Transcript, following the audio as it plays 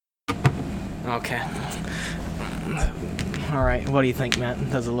Okay. All right. What do you think, Matt?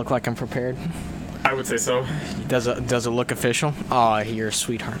 Does it look like I'm prepared? I would say so. Does it look official? Oh, you're a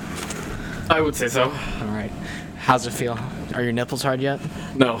sweetheart. I would say so. All right. How's it feel? Are your nipples hard yet?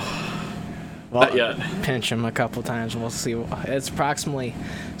 No. Well, Not yet. Pinch them a couple times. We'll see. It's approximately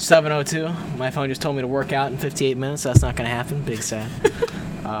 7:02. My phone just told me to work out in 58 minutes. That's not going to happen. Big sad.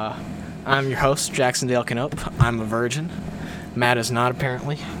 I'm your host, Jacksonville Canope. I'm a virgin. Matt is not,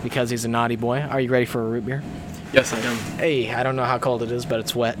 apparently, because he's a naughty boy. Are you ready for a root beer? Yes, I am. Hey, I don't know how cold it is, but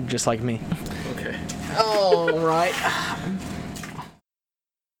it's wet, just like me. Okay. All right.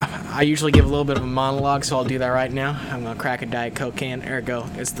 I usually give a little bit of a monologue, so I'll do that right now. I'm going to crack a Diet Coke can. Ergo,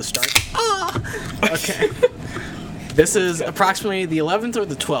 it's the start. Okay. This is approximately the 11th or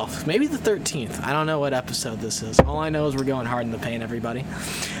the 12th. Maybe the 13th. I don't know what episode this is. All I know is we're going hard in the paint, everybody.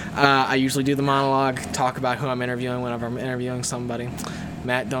 I usually do the monologue, talk about who I'm interviewing whenever I'm interviewing somebody.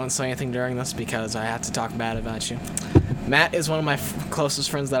 Matt, don't say anything during this because I have to talk bad about you. Matt is one of my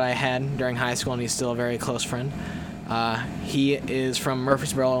closest friends that I had during high school, and he's still a very close friend. He is from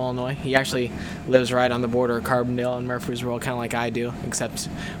Murfreesboro, Illinois. He actually lives right on the border of Carbondale and Murfreesboro, kind of like I do, except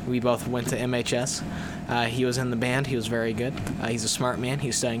we both went to MHS. He was in the band. He was very good. He's a smart man.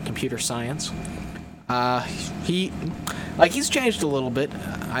 He's studying computer science. He's changed a little bit.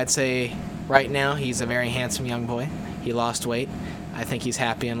 I'd say right now he's a very handsome young boy. He lost weight. I think he's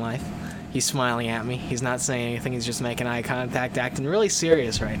happy in life. He's smiling at me. He's not saying anything. He's just making eye contact, acting really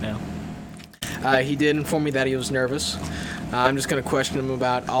serious right now. He did inform me that he was nervous. I'm just going to question him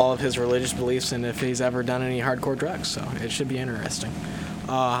about all of his religious beliefs and if he's ever done any hardcore drugs, so it should be interesting.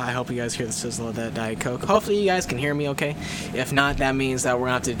 I hope you guys hear the sizzle of that Diet Coke. Hopefully you guys can hear me okay. If not, that means that we're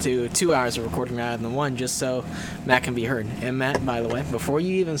going to have to do 2 hours of recording rather than one, just so Matt can be heard. And Matt, by the way, before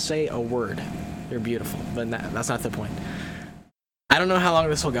you even say a word, you're beautiful, but that's not the point. I don't know how long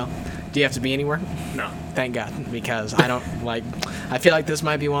this will go. Do you have to be anywhere? No. Thank God, because I don't I feel like this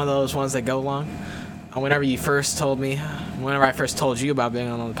might be one of those ones that go long. Whenever I first told you about being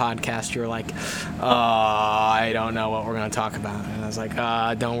on the podcast, you were like, I don't know what we're going to talk about. And I was like,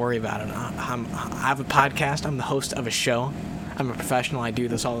 don't worry about it. I have a podcast. I'm the host of a show. I'm a professional. I do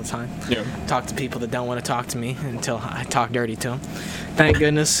this all the time. Yeah. Talk to people that don't want to talk to me until I talk dirty to them. Thank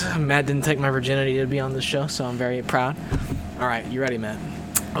goodness Matt didn't take my virginity to be on this show, so I'm very proud. All right, you ready, Matt?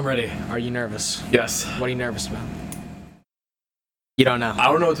 I'm ready. Are you nervous? Yes. What are you nervous about? You don't know. I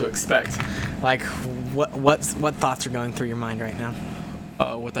don't know what to expect. Like, what thoughts are going through your mind right now?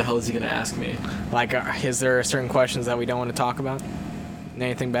 What the hell is he going to ask me? Like, is there certain questions that we don't want to talk about?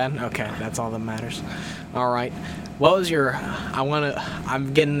 Anything bad? Okay, that's all that matters. All right. What was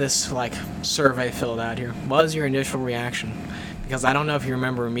I'm getting this, survey filled out here. What was your initial reaction? Because I don't know if you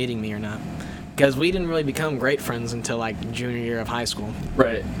remember meeting me or not. Because we didn't really become great friends until, junior year of high school.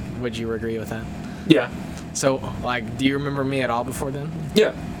 Right. Would you agree with that? Yeah. So, do you remember me at all before then?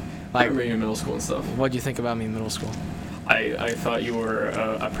 Yeah. I remember you in middle school and stuff. What'd you think about me in middle school? I thought you were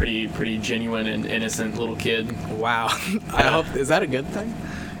a pretty genuine and innocent little kid. Wow. I hope, is that a good thing?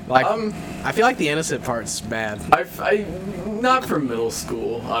 I feel like the innocent part's bad. I not for middle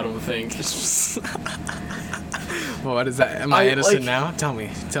school, I don't think. Well, what is that? Am I innocent now? Tell me,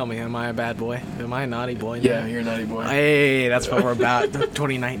 am I a bad boy? Am I a naughty boy now? Yeah, you're a naughty boy. Hey, that's what we're about,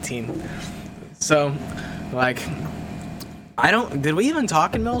 2019. So, did we even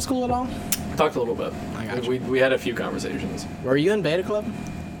talk in middle school at all? Talked a little bit. I got you. We had a few conversations. Were you in Beta Club?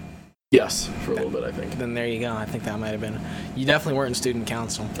 Yes, for a little bit, I think. Then there you go. I think that might have been. You definitely weren't in student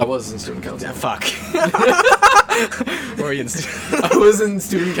council. I was in student council. Yeah, fuck. Were you in I was in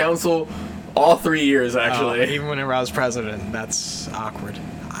student council all 3 years, actually. Even whenever I was president. That's awkward.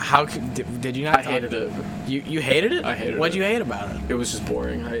 How did you not? I hated it. You hated it? I hated it. What'd you hate about it? It was just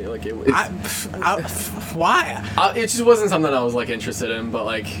boring. Why? It just wasn't something I was interested in. But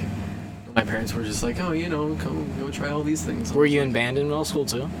my parents were just like, oh, go try all these things. Were you in band in middle school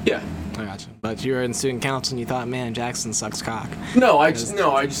too? Yeah. I gotcha. But you were in student council and you thought, man, Jackson sucks cock. No, I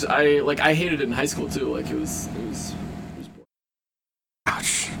hated it in high school too. It was boring.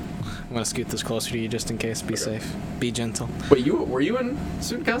 Ouch. I'm gonna scoot this closer to you just in case. Be safe. Be gentle. Wait, were you in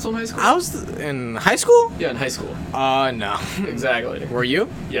student council in high school? I was in high school? Yeah, in high school. No. Exactly. Were you?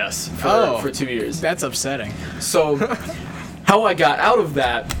 Yes. For 2 years. That's upsetting. So, how I got out of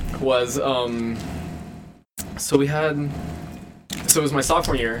that was, so it was my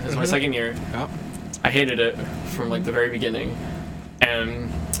sophomore year. It was my second year. Oh. I hated it from the very beginning, and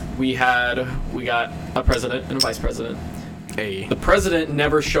we got a president and a vice president. Hey. The president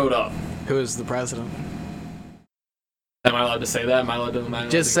never showed up. Who is the president? Am I allowed to say that? Am I allowed to?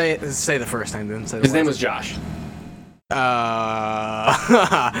 Just say the first name, then. His name was Josh.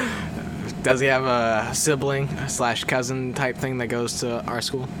 Does he have a sibling / cousin type thing that goes to our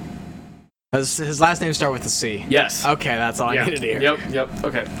school? Does his last name start with a C? Yes. Okay, that's all I needed to hear. Yep.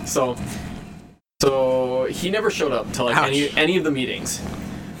 Okay. So he never showed up to like any of the meetings,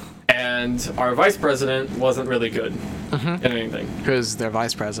 and our vice president wasn't really good at anything. Who's their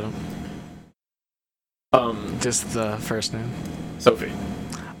vice president? Just the first name. Sophie.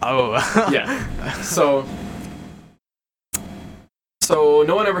 Oh. Yeah. So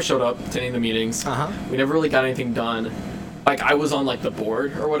no one ever showed up to any of the meetings. We never really got anything done. Like, I was on, like, the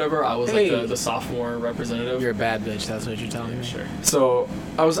board or whatever. I was, like, the sophomore representative. You're a bad bitch, that's what you're telling me. Sure. So,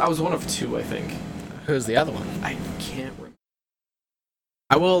 I was one of two, I think. Who's the other one? I can't remember.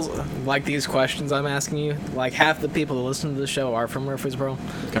 I will, like, these questions I'm asking you, like, half the people that listen to the show are from Murfreesboro.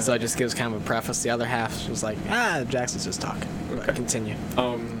 Okay. So it just gives kind of a preface. The other half was like, Jackson's just talking. Okay. But continue.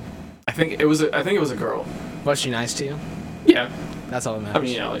 I think it was a girl. Was she nice to you? Yeah. That's all that matters. I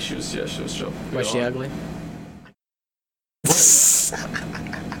mean, yeah, like, she was chill. Was she ugly?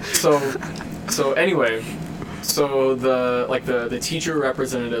 So anyway, the teacher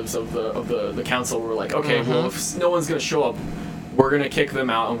representatives of the council were like, okay, well, if no one's gonna show up, we're gonna kick them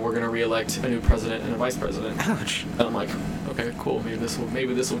out and we're gonna re-elect a new president and a vice president. Ouch. And I'm like, okay, cool, maybe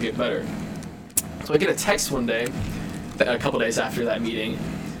this will get better. So I get a text one day, a couple days after that meeting,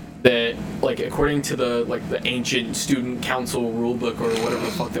 that, like, according to the ancient student council rule book or whatever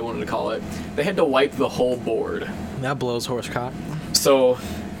the fuck they wanted to call it, they had to wipe the whole board. That blows horse cock. So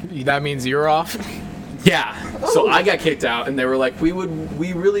that means you're off? Yeah. So I got kicked out, and they were like, we would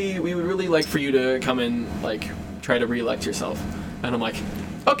really like for you to come and, like, try to re-elect yourself. And I'm like,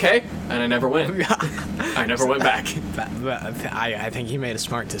 okay. And I never went. I never went back. I think he made a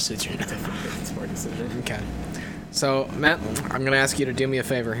smart decision. Smart decision. Okay. So, Matt, I'm going to ask you to do me a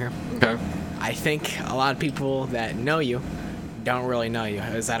favor here. Okay. I think a lot of people that know you don't really know you.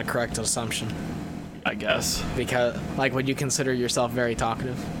 Is that a correct assumption? I guess. Because, like, would you consider yourself very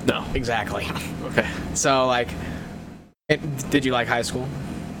talkative? No. Exactly. Okay. So, like, did you like high school?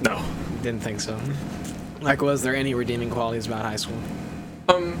 No. Didn't think so. Like, was there any redeeming qualities about high school?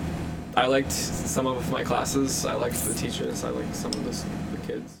 I liked some of my classes. I liked the teachers. I liked some of the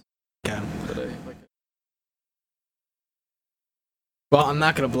kids. Okay. That I liked. Well, I'm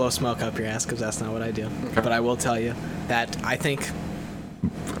not going to blow smoke up your ass because that's not what I do. Okay. But I will tell you that I think...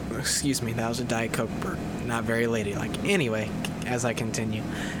 Excuse me, that was a Diet Coke burp. Not very ladylike. Anyway, as I continue,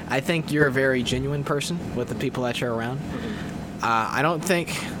 I think you're a very genuine person with the people that you're around. I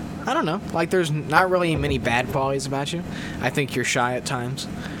don't know. Like, there's not really many bad qualities about you. I think you're shy at times.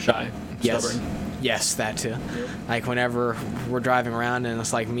 Shy? Yes. Stubborn? Yes, that too. Yep. Like, whenever we're driving around and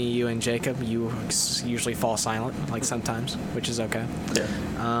it's like me, you, and Jacob, you usually fall silent, like sometimes, which is okay.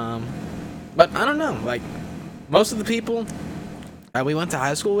 Yeah. But I don't know. Like, most of the people that we went to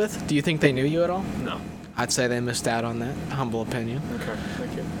high school with, do you think they knew you at all? No. I'd say they missed out on that. Humble opinion. Okay,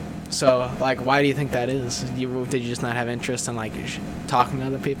 thank you. So, like, why do you think that is? Did you just not have interest in, like, talking to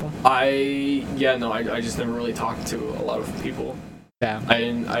other people? I just never really talked to a lot of people. Yeah. I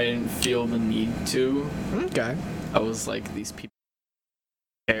didn't feel the need to. Okay. I was like, these people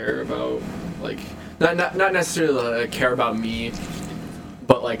care about, like, not necessarily care about me,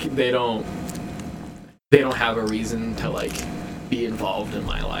 but, like, they don't have a reason to, like, be involved in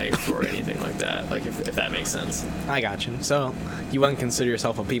my life or anything like that, like, if that makes sense. I got you. So, you wouldn't consider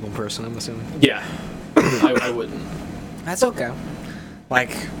yourself a people person, I'm assuming? Yeah. I wouldn't. That's okay. Like,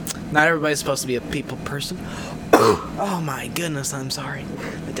 not everybody's supposed to be a people person. Oh my goodness, I'm sorry.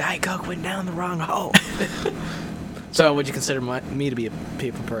 The Diet Coke went down the wrong hole. So, would you consider me to be a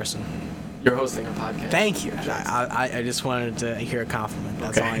people person? You're hosting a podcast. Thank you. I just wanted to hear a compliment.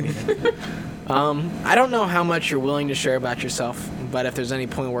 That's all I needed. I don't know how much you're willing to share about yourself, but if there's any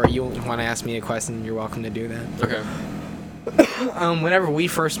point where you want to ask me a question, you're welcome to do that. Okay. Whenever we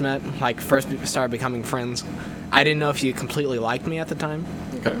first met, like, first started becoming friends, I didn't know if you completely liked me at the time.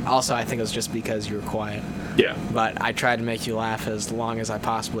 Okay. Also, I think it was just because you were quiet. Yeah. But I tried to make you laugh as long as I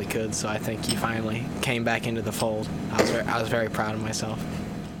possibly could, so I think you finally came back into the fold. I was very proud of myself.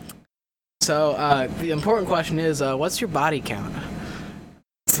 So, the important question is, what's your body count?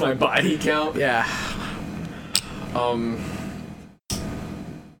 What's my body count? Yeah.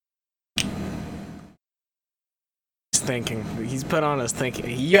 Thinking. He's put on his thinking.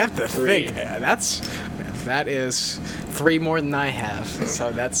 You have to 3. think. That is 3 more than I have.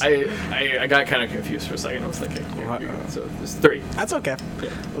 So that's. I got kind of confused for a second. I was thinking. So it's 3. That's okay. Yeah.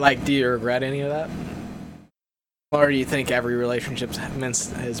 Like, do you regret any of that? Or do you think every relationship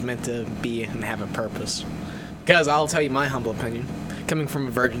is meant to be and have a purpose? Because I'll tell you my humble opinion. Coming from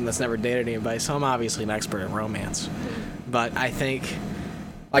a virgin that's never dated anybody, so I'm obviously an expert at romance. But I think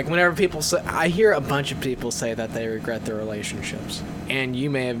Like, whenever people say, I hear a bunch of people say that they regret their relationships. And you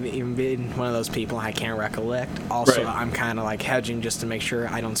may have even been one of those people, I can't recollect. Also, Right. I'm kind of like hedging just to make sure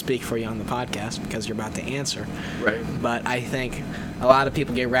I don't speak for you on the podcast because you're about to answer. Right. But I think a lot of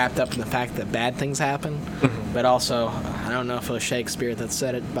people get wrapped up in the fact that bad things happen. But also, I don't know if it was Shakespeare that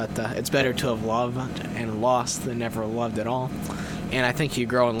said it, but it's better to have loved and lost than never loved at all. And I think you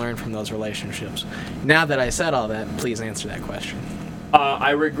grow and learn from those relationships. Now that I said all that, please answer that question.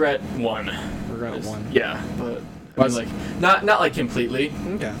 I regret one. Regret one. Yeah, but I mean, like not like completely,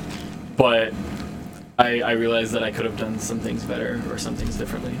 Okay. but I realized that I could have done some things better or some things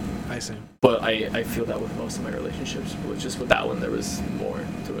differently. I see. But I feel that with most of my relationships, but just with that one there was more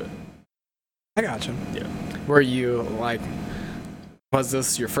to it. I gotcha. Yeah. Were you like, was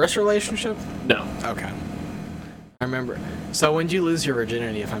this your first relationship? No. Okay. I remember. So when did you lose your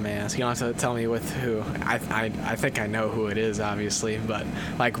virginity, if I may ask? You don't have to tell me with who. I think I know who it is, obviously, but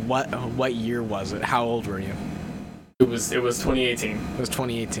like what year was it? How old were you? It was 2018. It was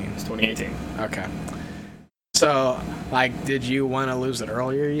 2018. It was 2018. Okay. So, like, did you want to lose it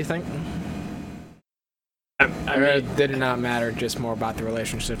earlier, you think? I Or mean, did it not matter, just more about the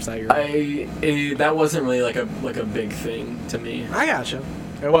relationships that you're... that wasn't really like a big thing to me. I gotcha.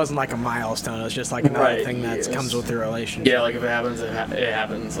 It wasn't like a milestone. It was just like another Right, thing that yes. comes with the relationship. Yeah, like if it happens, it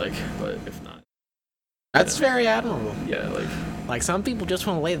happens. Like, but if not, That's very admirable. yeah, like. Like, some people just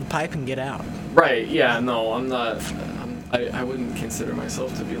want to lay the pipe and get out. Right. Yeah. No, I'm not. I wouldn't consider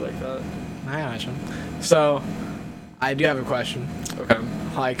myself to be like that. I gotcha. So, I do have a question. Okay.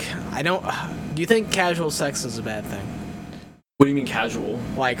 Like, do you think casual sex is a bad thing? What do you mean casual?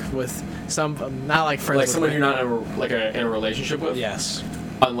 Like, with some, not like friends Like with someone you're not in a relationship with? Yes.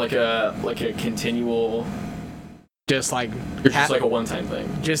 On like a continual. Just like... You're just like a one-time thing.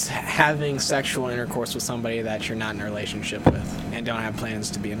 Just having sexual intercourse with somebody that you're not in a relationship with and don't have plans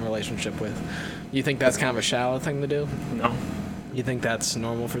to be in a relationship with. You think that's kind of a shallow thing to do? No. You think that's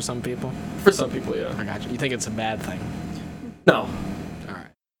normal for some people? For some people, yeah. I got you. You think it's a bad thing? No. All right.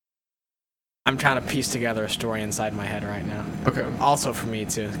 I'm trying to piece together a story inside my head right now. Okay. Also for me,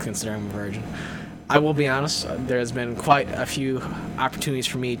 too, considering I'm a virgin. I will be honest, there's been quite a few opportunities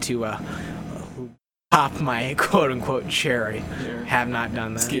for me to pop my quote-unquote cherry. Yeah. Have not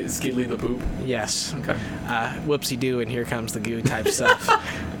done that. Skidly the poop. Yes. Okay. Whoopsie-doo and here comes the goo type stuff.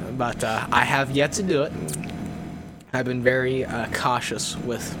 But I have yet to do it. I've been very cautious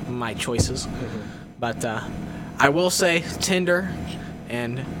with my choices. But I will say Tinder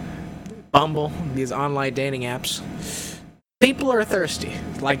and Bumble, these online dating apps, people are thirsty.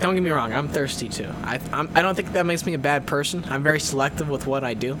 Like, don't get me wrong, I'm thirsty too. I don't think that makes me a bad person. I'm very selective with what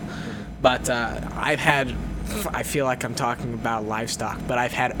I do. But I feel like I'm talking about livestock, but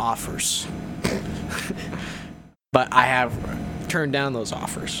I've had offers. But I have turned down those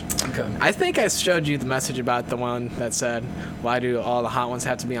offers. Okay. I think I showed you the message about the one that said, why do all the hot ones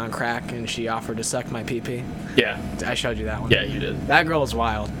have to be on crack? And she offered to suck my pee-pee. Yeah. I showed you that one. Yeah, you did. That girl is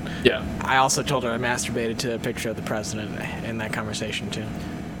wild. Yeah. I also told her I masturbated to a picture of the president in that conversation, too.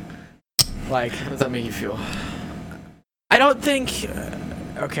 Like, How does that make you feel? I don't think...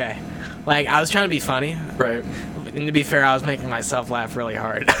 okay. Like, I was trying to be funny. Right. And to be fair, I was making myself laugh really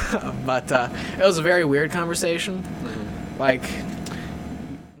hard. But it was a very weird conversation. Like,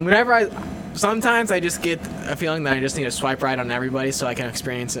 sometimes I just get a feeling that I just need to swipe right on everybody so I can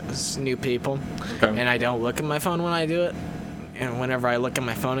experience new people. Okay. And I don't look at my phone when I do it. And whenever I look at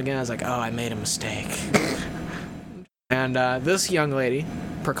my phone again, I was like, oh, I made a mistake. And this young lady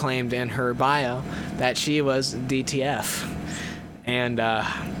proclaimed in her bio that she was DTF. And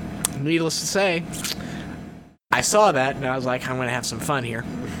needless to say, I saw that and I was like, I'm going to have some fun here.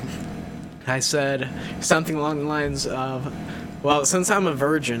 I said something along the lines of, well, since I'm a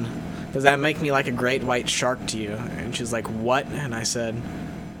virgin, does that make me like a great white shark to you? And she's like, what? And I said,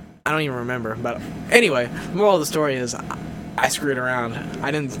 I don't even remember. But anyway, the moral of the story is I screwed around.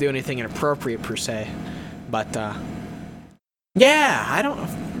 I didn't do anything inappropriate per se. But, yeah, I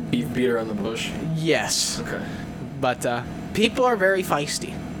don't... Beat her on the bush. Yes. Okay. But people are very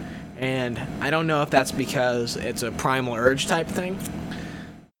feisty. And I don't know if that's because it's a primal urge type thing.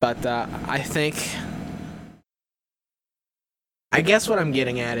 But I guess what I'm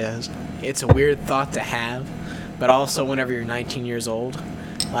getting at is it's a weird thought to have. But also whenever you're 19 years old,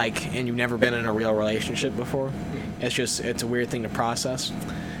 like, and you've never been in a real relationship before, it's a weird thing to process.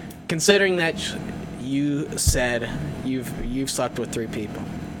 Considering that you said you've slept with 3 people,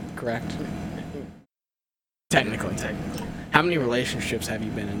 correct? Technically. How many relationships have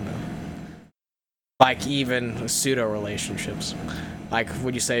you been in, though? Like, even pseudo relationships. Like,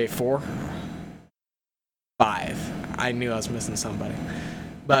 would you say 4? 5. I knew I was missing somebody.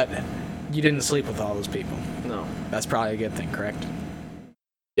 But you didn't sleep with all those people. No. That's probably a good thing, correct?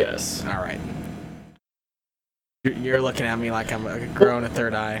 Yes. All right. You're looking at me like I'm growing a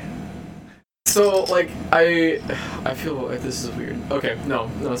third eye. So, like, I feel like this is weird. Okay,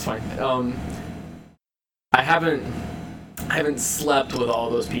 no, it's fine. I haven't slept with all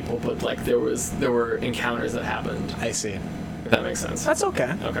those people, but like there were encounters that happened. I see. If that makes sense. That's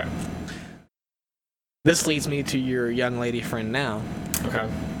okay. Okay. This leads me to your young lady friend now. Okay.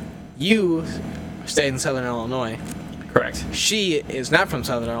 You stayed in Southern Illinois. Correct. She is not from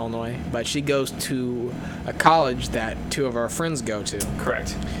Southern Illinois, but she goes to a college that two of our friends go to.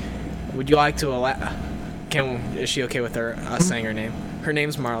 Correct. Would you like to is she okay with us saying her name? Her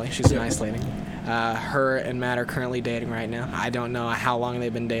name's Marley. She's a nice lady. Her and Matt are currently dating right now. I don't know how long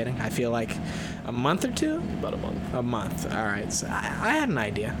they've been dating. I feel like a month or two? About a month. A month. All right. So I had an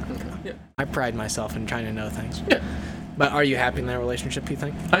idea. Okay. Yeah. I pride myself in trying to know things. Yeah. But are you happy in that relationship, you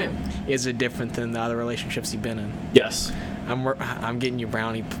think? I am. Is it different than the other relationships you've been in? Yes. I'm getting you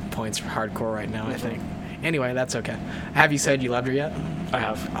brownie points for hardcore right now, I think. Anyway, that's okay. Have you said you loved her yet? I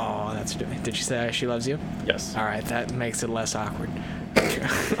have. Oh, that's... Did she say she loves you? Yes. All right, that makes it less awkward.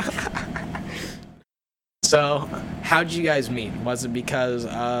 So, how did you guys meet? Was it because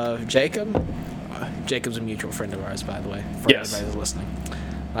of Jacob? Jacob's a mutual friend of ours, by the way, for yes. everybody that's listening.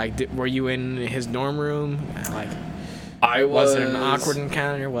 Like, were you in his dorm room? Like, was it an awkward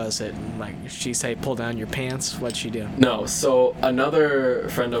encounter? Was it like she say pull down your pants? What'd she do? No. So another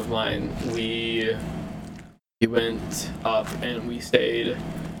friend of mine, we went up and we stayed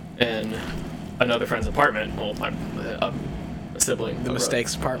in another friend's apartment. Well, a sibling. The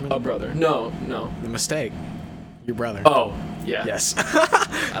Mistake's apartment? A brother. No. The Mistake. Your brother. Oh, yeah. Yes.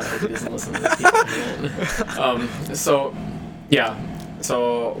 I hope he doesn't listen to this. So, yeah.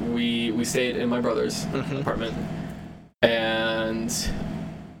 So we stayed in my brother's apartment, and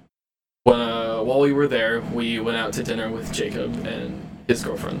while we were there, we went out to dinner with Jacob and his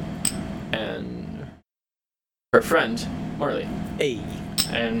girlfriend and her friend Marley. Hey.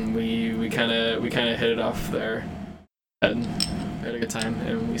 And we kind of hit it off there, and we had a good time,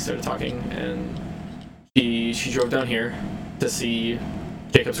 and we started talking, and she drove down here to see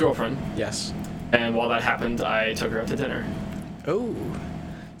Jacob's girlfriend. Yes. And while that happened, I took her out to dinner. Oh.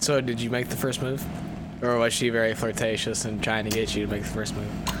 So did you make the first move? Or was she very flirtatious and trying to get you to make the first move?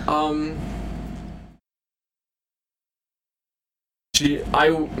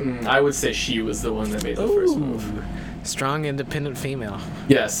 I would say she was the one that made the first move. Strong, independent female.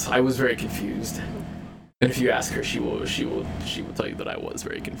 Yes, I was very confused. And if you ask her, she will tell you that I was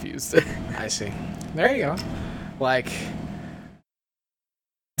very confused. I see. There you go. Like,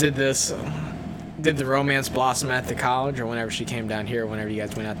 did the romance blossom at the college, or whenever she came down here, whenever you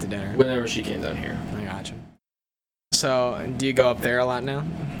guys went out to dinner? Whenever she came down here. I gotcha. So, do you go up there a lot now?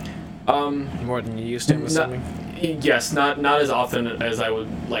 More than you used to, I'm assuming? Yes, not as often as I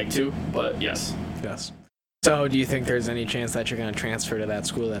would like to, but yes. Yes. So, do you think there's any chance that you're going to transfer to that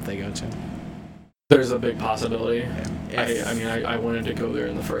school that they go to? There's a big possibility. I wanted to go there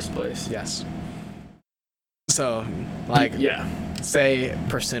in the first place. Yes. So, like... Yeah. Say,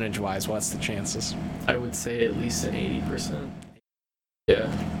 percentage-wise, what's the chances? I would say at least an 80%.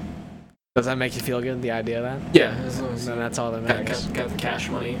 Yeah. Does that make you feel good, the idea of that? Yeah. As long as then that's all that matters. Got the cash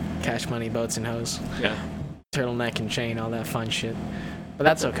money. Cash money, boats and hoes. Yeah. Turtleneck and chain, all that fun shit. But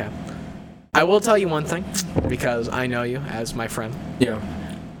that's okay. I will tell you one thing, because I know you as my friend. Yeah.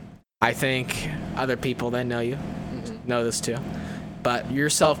 I think other people that know you know this too. But your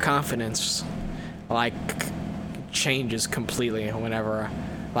self-confidence, like, changes completely whenever,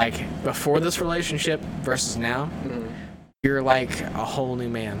 like, before this relationship versus now, you're like a whole new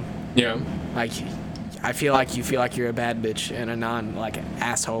man. Yeah. Like, I feel like you feel like you're a bad bitch in a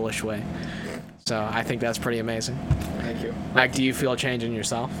asshole-ish way. So I think that's pretty amazing. Thank you. Like, do you feel a change in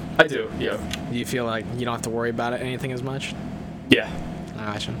yourself? I do, yeah. Do you feel like you don't have to worry about anything as much? Yeah.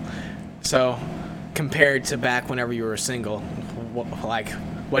 I gotcha. So, compared to back whenever you were single,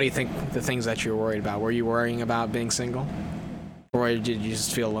 what do you think the things that you were worried about? Were you worrying about being single? Or did you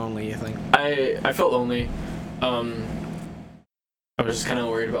just feel lonely, you think? I felt lonely. I was just kind of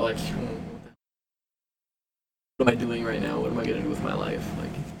worried about, like, what am I doing right now? What am I going to do with my life?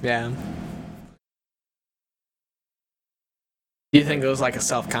 Like, yeah. Do you think it was like a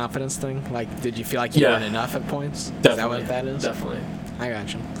self-confidence thing? Like, did you feel like you weren't enough at points? Definitely. Is that what that is? Definitely. I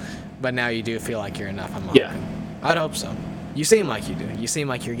gotcha. But now you do feel like you're enough, I'm Yeah. I'd hope so. You seem like you do. You seem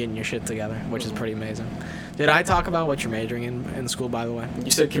like you're getting your shit together, which is pretty amazing. Did I talk about what you're majoring in school, by the way?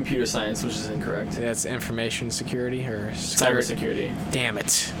 You said computer science, which is incorrect. That's information security or cybersecurity. Damn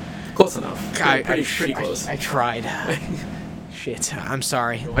it. Close enough. Pretty close. I tried. Shit, I'm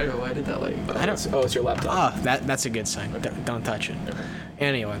sorry. Why did that, like... I don't... it's your laptop. Oh, that's a good sign. Okay. Don't touch it. Okay.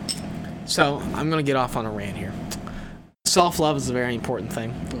 Anyway, so I'm going to get off on a rant here. Self-love is a very important thing.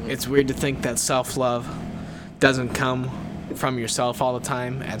 Mm-hmm. It's weird to think that self-love doesn't come from yourself all the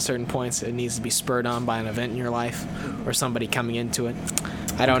time. At certain points, it needs to be spurred on by an event in your life or somebody coming into it.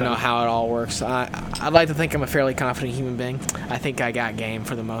 I don't know how it all works. I'd like to think I'm a fairly confident human being. I think I got game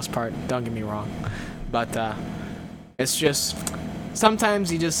for the most part. Don't get me wrong. But it's just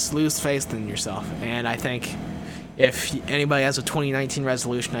sometimes you just lose faith in yourself. And I think if anybody has a 2019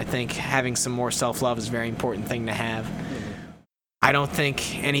 resolution, I think having some more self-love is a very important thing to have. I don't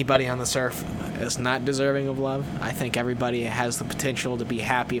think anybody on this earth is not deserving of love. I think everybody has the potential to be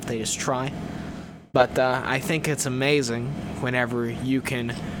happy if they just try. But I think it's amazing whenever you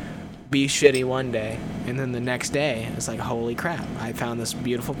can be shitty one day, and then the next day, it's like, holy crap, I found this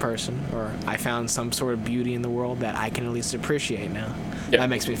beautiful person, or I found some sort of beauty in the world that I can at least appreciate now. Yeah. That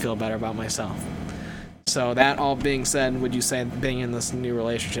makes me feel better about myself. So that all being said, would you say being in this new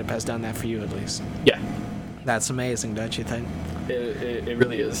relationship has done that for you at least? Yeah. That's amazing, don't you think? It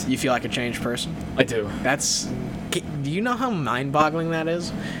really is. You feel like a changed person? I do. Do you know how mind-boggling that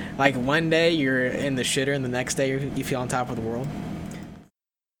is? Like, one day you're in the shitter, and the next day you feel on top of the world?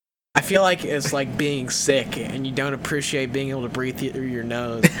 I feel like it's like being sick, and you don't appreciate being able to breathe through your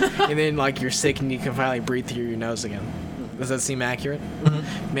nose. And then, like, you're sick, and you can finally breathe through your nose again. Does that seem accurate?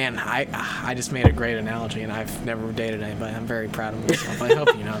 Mm-hmm. Man, I just made a great analogy, and I've never dated anybody. I'm very proud of myself. I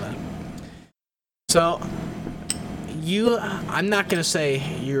hope you know that. So... I'm not going to say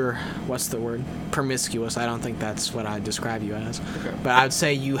you're, what's the word, promiscuous. I don't think that's what I'd describe you as. Okay. But I would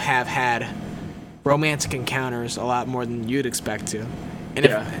say you have had romantic encounters a lot more than you'd expect to. And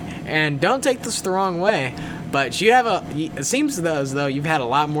and don't take this the wrong way, but it seems as though you've had a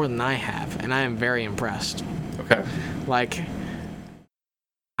lot more than I have, and I am very impressed. Okay. Like,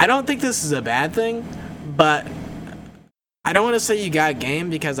 I don't think this is a bad thing, but... I don't want to say you got game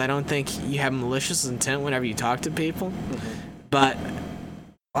because I don't think you have malicious intent whenever you talk to people. Mm-hmm. But,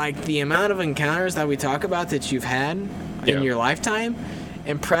 like, the amount of encounters that we talk about that you've had in your lifetime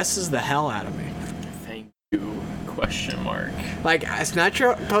impresses the hell out of me. Thank you, question mark. Like, it's not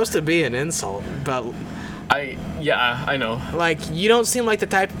supposed to be an insult, but... I know. Like, you don't seem like the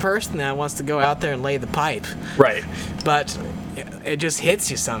type of person that wants to go out there and lay the pipe. Right. But it just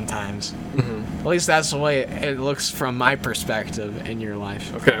hits you sometimes. Mm-hmm. At least that's the way it looks from my perspective in your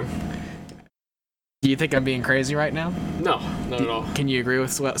life. Okay. Do you think I'm being crazy right now? No, not at all. Can you agree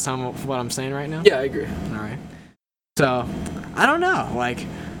with some of what I'm saying right now? Yeah, I agree. All right. So, I don't know. Like,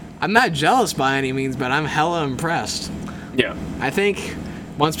 I'm not jealous by any means, but I'm hella impressed. Yeah. I think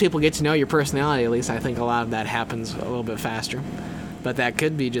once people get to know your personality, at least, I think a lot of that happens a little bit faster. But that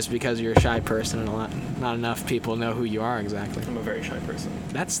could be just because you're a shy person and not enough people know who you are exactly. I'm a very shy person.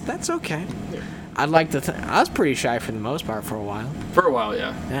 That's okay. Yeah. I'd like to I was pretty shy for the most part for a while. For a while,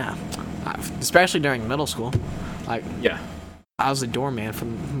 yeah. Yeah. Especially during middle school. Like, yeah. I was a doorman for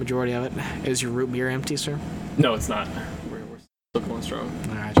the majority of it. Is your root beer empty, sir? No, it's not. We're still going strong.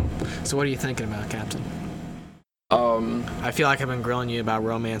 All right. So what are you thinking about, Captain? I feel like I've been grilling you about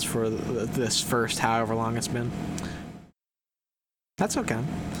romance for this first however long it's been. That's okay.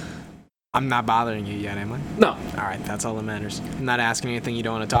 I'm not bothering you yet, am I? No. All right, that's all that matters. I'm not asking anything you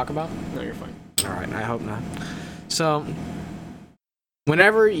don't want to talk about? No, you're fine. All right, I hope not. So,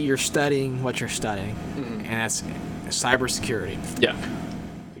 whenever you're studying what you're studying, and that's cybersecurity. Yeah.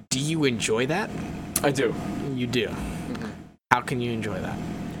 Do you enjoy that? I do. You do? Mm-hmm. How can you enjoy that?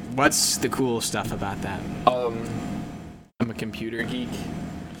 What's the cool stuff about that? I'm a computer geek.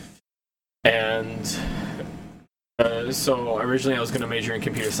 And... so originally I was going to major in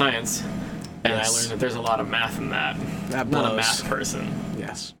computer science, and I learned that there's a lot of math in that. I'm not a math person.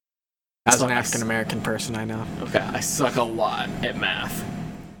 Yes. As an African-American person, I know. Okay, I suck a lot at math.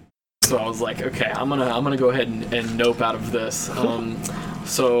 So I was like, okay, I'm gonna go ahead and nope out of this.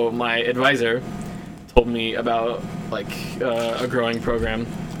 So my advisor told me about a growing program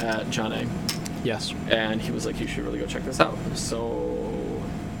at John A. Yes. And he was like, you should really go check this out. So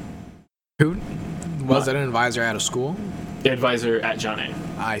who? Was it an advisor at a school? The advisor at John A.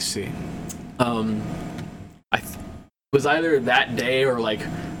 I see. It was either that day or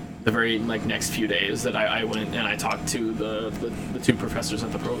the very next few days that I went and I talked to the two professors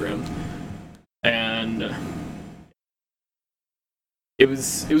at the program, and it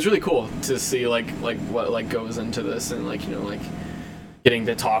was really cool to see what goes into this, and getting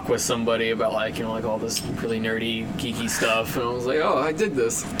to talk with somebody about all this really nerdy geeky stuff, and I was like, oh, I did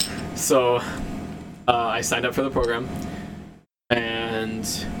this. So I signed up for the program, and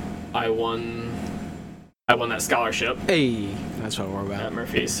I won I won that scholarship Hey, that's what we're at about.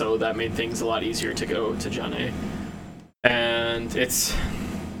 Murphy, so that made things a lot easier to go to John A. And it's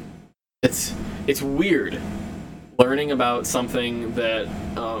weird learning about something that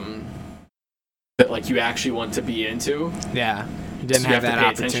that like you actually want to be into. Yeah, you didn't So you have have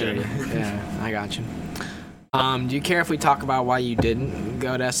that to pay opportunity. Yeah, I got you. Do you care if we talk about why you didn't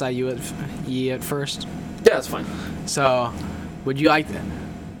go to SIU at first? Yeah, that's fine. So, would you like that?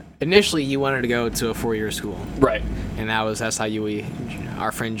 Initially, you wanted to go to a 4-year school, Right. and that was SIUE.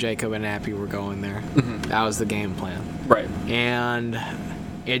 Our friend Jacob and Appy were going there. Mm-hmm. That was the game plan. Right. And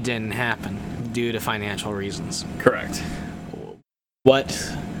it didn't happen due to financial reasons. Correct.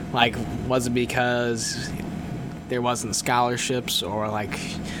 What, like, was it because there wasn't scholarships or, like,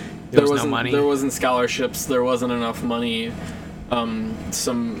 there was no money? There wasn't scholarships. There wasn't enough money.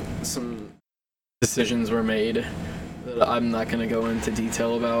 Some decisions were made that I'm not going to go into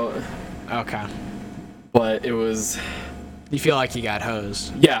detail about. Okay. But it was... You feel like you got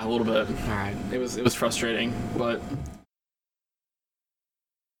hosed? Yeah, a little bit. All right. It was frustrating, but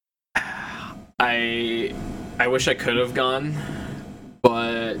I wish I could have gone,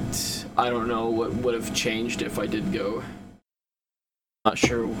 but I don't know what would have changed if I did go. Not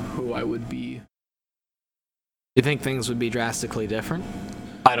sure who I would be. You think things would be drastically different?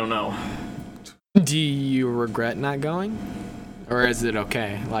 I don't know. Do you regret not going? Or is it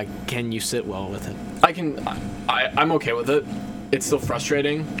okay? Like, can you sit well with it? I'm okay with it. It's still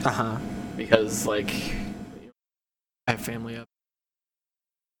frustrating Uh-huh. because, like, I have family up.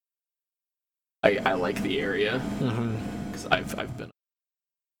 I like the area Mm-hmm. because I've been.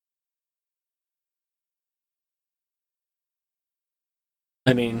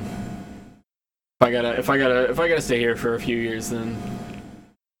 I mean, if I gotta stay here for a few years, then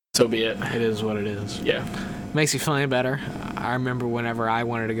so be it. It is what it is. Yeah. Makes you feel any better. I remember whenever I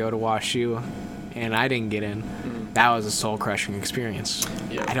wanted to go to WashU and I didn't get in, that was a soul-crushing experience.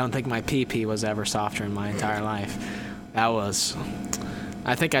 Yeah. I don't think my PP was ever softer in my entire life. That was...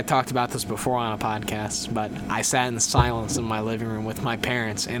 I think I talked about this before on a podcast, but I sat in silence in my living room with my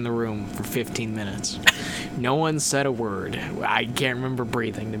parents in the room for 15 minutes. No one said a word. I can't remember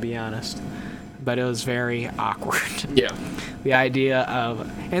breathing, to be honest. But it was very awkward. Yeah. The idea of...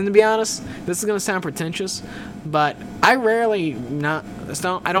 And to be honest, this is going to sound pretentious, but I rarely not... I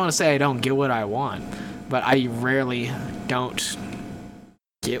don't want to say I don't get what I want, but I rarely don't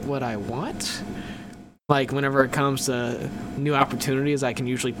get what I want. Like, whenever it comes to new opportunities, I can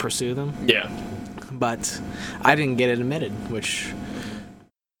usually pursue them. Yeah. But I didn't get it admitted, which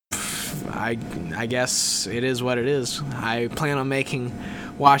I guess it is what it is. I plan on making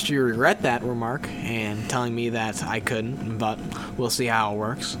WashU regret that remark and telling me that I couldn't, but we'll see how it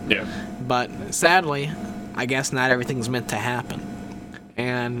works. Yeah. But sadly, I guess not everything's meant to happen.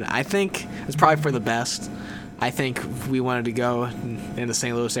 And I think it's probably for the best. I think we wanted to go in the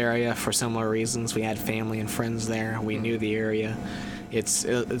St. Louis area for similar reasons. We had family and friends there. We knew the area.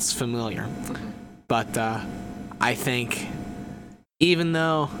 It's familiar. But I think even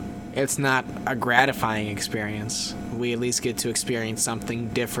though it's not a gratifying experience, we at least get to experience something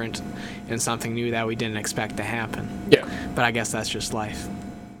different and something new that we didn't expect to happen. Yeah. But I guess that's just life.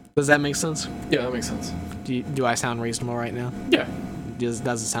 Does that make sense? Yeah, that makes sense. Do I sound reasonable right now? Yeah. Does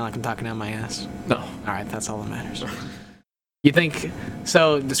it sound like I'm talking out my ass? No. All right, that's all that matters. You think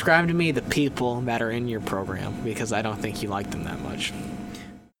so? Describe to me the people that are in your program, because I don't think you like them that much.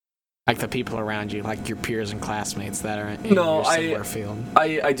 Like the people around you, like your peers and classmates that are in your similar field.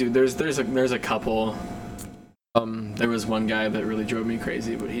 I do. There's a couple. There was one guy that really drove me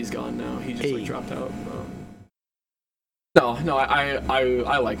crazy, but he's gone now. He just like dropped out. No,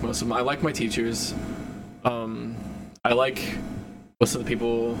 I like most of them. I like my teachers. I like most of the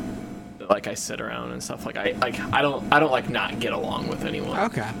people that like I sit around and stuff. Like I don't like not get along with anyone.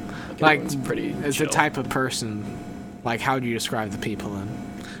 Okay. Like Like pretty. as chill. the type of person, like how would you describe the people then?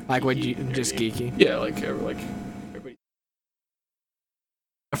 Like would you just geeky? Yeah, like everybody.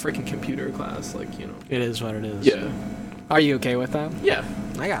 A freaking computer class, like, you know. It is what it is. Yeah. Are you okay with that? Yeah.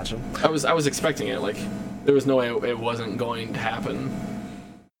 I got you. I was expecting it. Like, there was no way it wasn't going to happen.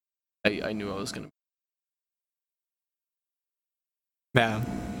 I knew I was gonna. Yeah.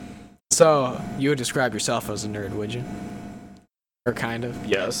 So you would describe yourself as a nerd, would you? Or kind of?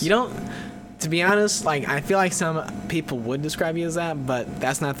 Yes. You don't. To be honest, like I feel like some people would describe you as that, but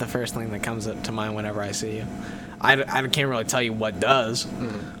that's not the first thing that comes up to mind whenever I see you. I can't really tell you what does.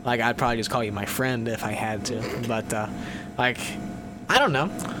 Mm. Like I'd probably just call you my friend if I had to. But like, I don't know.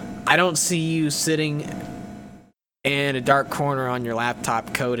 I don't see you sitting in a dark corner on your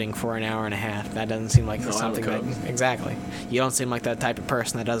laptop coding for an hour and a half. That doesn't seem like something that... Exactly. You don't seem like that type of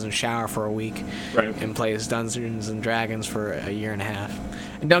person that doesn't shower for a week and plays Dungeons and Dragons for a year and a half.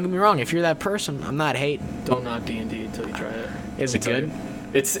 And don't get me wrong, if you're that person, I'm not hating. Don't knock D&D until you try it. Is it good?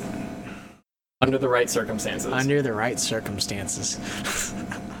 It's under the right circumstances. Under the right circumstances.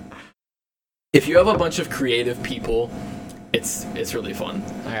 If you have a bunch of creative people, it's really fun.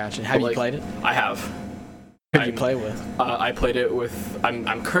 I gotcha. Have you played it? I have. Who did you play with? I played it with...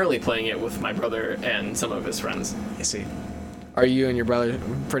 I'm currently playing it with my brother and some of his friends. I see. Are you and your brother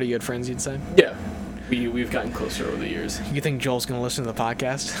pretty good friends, you'd say? Yeah. We've gotten closer over the years. You think Joel's going to listen to the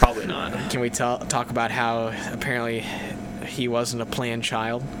podcast? Probably not. Can we talk about how apparently he wasn't a planned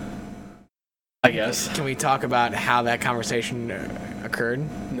child? I guess. Can we talk about how that conversation occurred?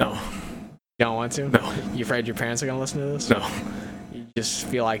 No. You don't want to? No. You afraid your parents are going to listen to this? No. You just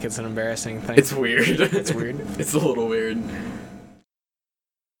feel like it's an embarrassing thing? It's weird. It's weird? It's a little weird.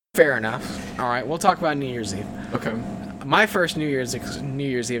 Fair enough. All right, we'll talk about New Year's Eve. Okay. My first New Year's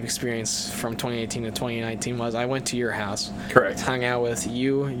Eve experience from 2018 to 2019 was I went to your house. Correct. Hung out with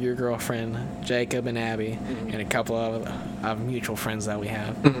you, your girlfriend, Jacob and Abby, and a couple of mutual friends that we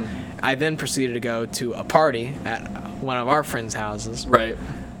have. I then proceeded to go to a party at one of our friends' houses. Right.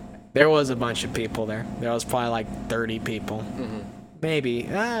 There was a bunch of people there. There was probably like 30 people. Maybe,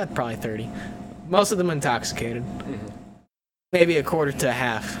 probably 30. Most of them intoxicated. Maybe a quarter to a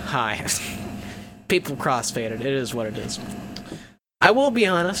half high. People crossfaded. It is what it is. I will be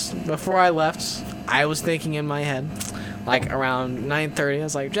honest. Before I left, I was thinking in my head, like around 9:30, I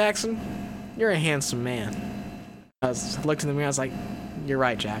was like, Jackson, you're a handsome man. I looked in the mirror. I was like, you're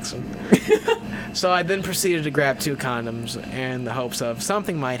right, Jackson. So I then proceeded to grab 2 condoms in the hopes of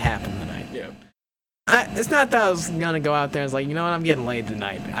something might happen tonight. Yeah. It's not that I was going to go out there and was like, you know what, I'm getting laid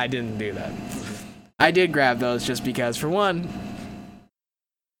tonight. I didn't do that. I did grab those just because, for one,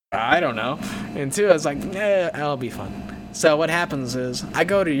 I don't know. And 2, I was like, it'll be fun. So what happens is, I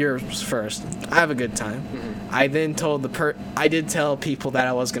go to yours first. I have a good time. I then told I did tell people that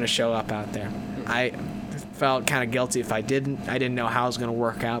I was going to show up out there. I felt kind of guilty if I didn't. I didn't know how it was going to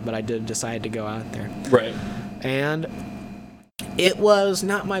work out, but I did decide to go out there. Right. And it was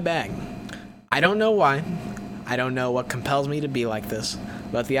not my bag. I don't know why. I don't know what compels me to be like this,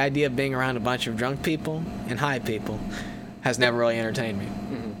 but the idea of being around a bunch of drunk people and high people has never really entertained me.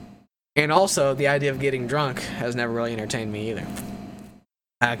 And also, the idea of getting drunk has never really entertained me either.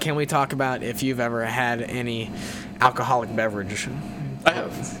 Can we talk about if you've ever had any alcoholic beverage? I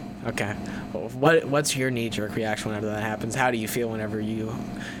have. Okay. What's your knee-jerk reaction whenever that happens? How do you feel whenever you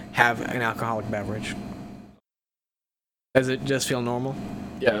have an alcoholic beverage? Does it just feel normal?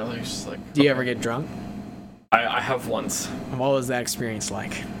 Yeah, like just like. Do you ever get drunk? I have once. What was that experience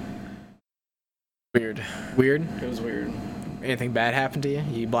like? Weird. Weird? It was weird. Anything bad happened to you?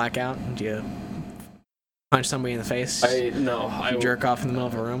 You black out? Do you punch somebody in the face? No. Did you jerk off in the middle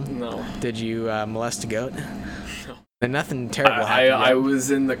of a room? No. Did you molest a goat? No. Then nothing terrible happened. I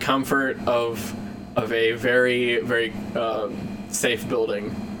was in the comfort of a very, very safe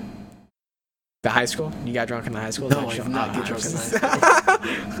building. The high school? You got drunk in the high school? No, I did not get drunk in the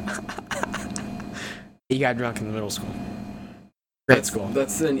high school. You got drunk in the middle school. Grade school.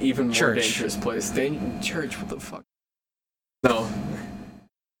 That's an even more Church. dangerous place. Church, what the fuck? No.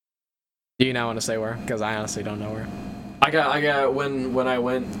 Do you not want to say where? Because I honestly don't know where. I got when I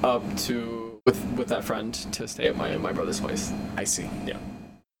went up to with that friend to stay at my brother's place. I see. Yeah.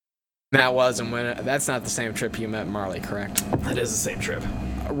 That wasn't when. That's not the same trip you met Marley, correct? That is the same trip.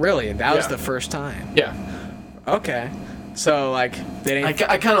 Really? That was the first time? Yeah. Okay. So, like, they didn't...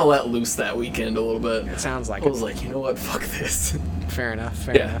 I kind of let loose that weekend a little bit. It sounds like I was like, you know what? Fuck this. Fair enough.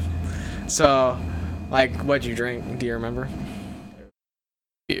 Fair enough. So, like, what'd you drink? Do you remember?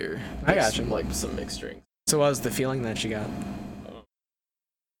 Beer. I got you. Like some mixed drink. So, what was the feeling that you got?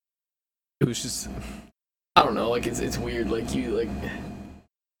 It was just... I don't know. Like, it's weird. Like, you, like...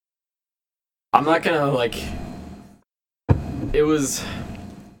 I'm not gonna, like... It was...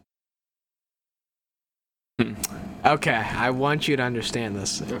 Okay, I want you to understand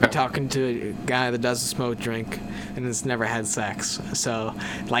this. Okay. You're talking to a guy that doesn't smoke, drink, and has never had sex. So,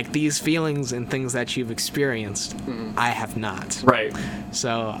 like, these feelings and things that you've experienced, I have not. Right.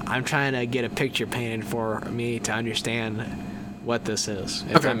 So, I'm trying to get a picture painted for me to understand what this is,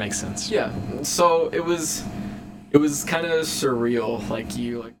 if that makes sense. Yeah. So, it was kind of surreal. Like,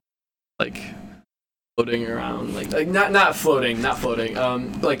 you, like floating around. Like not floating.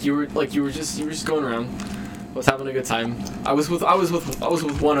 Like, you were just going around. I was having a good time. I was with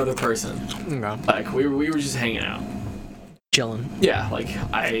one other person. Okay. Like we were just hanging out. Chilling. Yeah,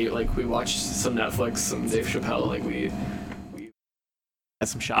 like we watched some Netflix, some Dave Chappelle. Like we had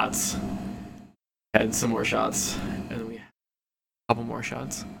some shots, had some more shots, and then we had a couple more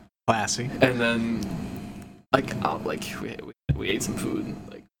shots. Classy. And then we ate some food.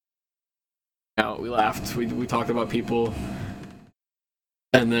 Like we laughed. We talked about people,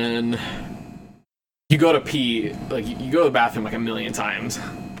 and then you go to pee. Like you go to the bathroom like a million times.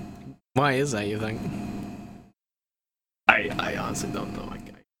 Why is that, you think? I honestly don't know.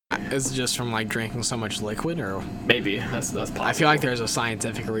 Is it just from like drinking so much liquid, or maybe that's possible. I feel like there's a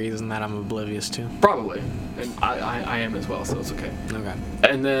scientific reason that I'm oblivious to. Probably, and I am as well, so it's okay. Okay.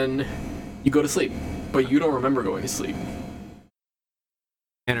 And then you go to sleep, but you don't remember going to sleep.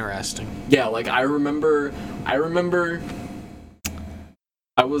 Interesting. Yeah, like I remember. I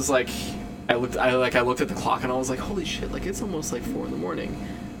was like, I looked at the clock and I was like, holy shit! Like it's almost like 4 a.m.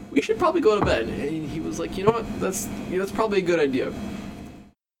 We should probably go to bed. And he was like, you know what? That's probably a good idea.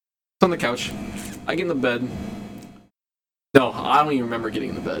 On the couch. I get in the bed. No, I don't even remember getting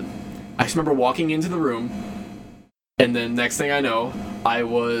in the bed. I just remember walking into the room, and then next thing I know, I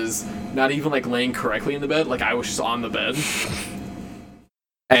was not even like laying correctly in the bed, like I was just on the bed.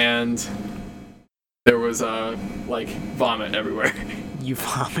 And there was like vomit everywhere. You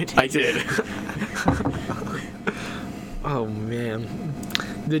vomited? I did. Oh man.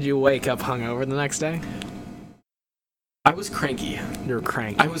 Did you wake up hungover the next day? I was cranky. You were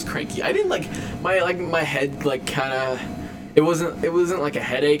cranky. I was cranky. I didn't like my head like kind of. It wasn't like a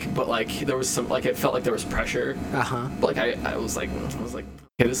headache, but like there was some like it felt like there was pressure. But like I was like okay,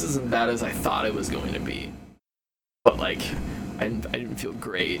 this isn't bad as I thought it was going to be. But like I didn't feel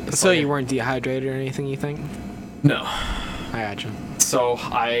great. So you weren't dehydrated or anything, you think? No. I gotcha. So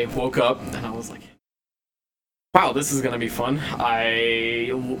I woke up and I was like, wow, this is gonna be fun.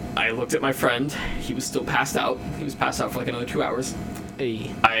 I looked at my friend. He was still passed out. He was passed out for like another 2 hours.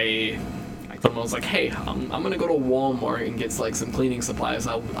 Hey. I told him, I was like, hey, I'm gonna go to Walmart and get like some cleaning supplies.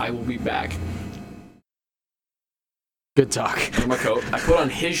 I will be back. Good talk. Put on my coat. I put on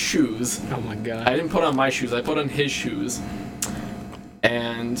his shoes. Oh my god. I didn't put on my shoes. I put on his shoes.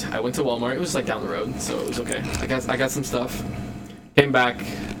 And I went to Walmart. It was like down the road, so it was okay. I got some stuff. Came back,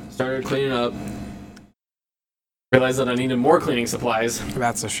 started cleaning up. Realized that I needed more cleaning supplies.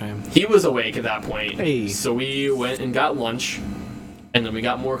 That's a shame. He was awake at that point. Hey. So we went and got lunch, and then we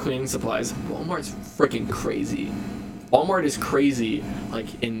got more cleaning supplies. Walmart's freaking crazy. Walmart is crazy,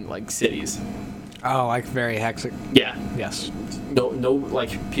 like in like cities. Oh, like very hectic. Yeah. Yes. No,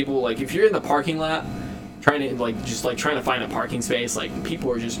 like people like if you're in the parking lot, trying to find a parking space, like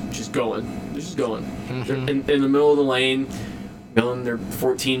people are just going. They're just going. Mm-hmm. They're in the middle of the lane. Milling their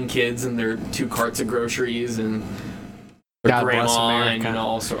 14 kids and their 2 carts of groceries and their God bless grandma America. and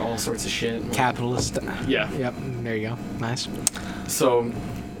all sorts of shit. Capitalist. Yeah. Yep. There you go. Nice. So,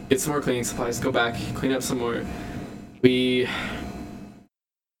 get some more cleaning supplies. Go back, clean up some more. We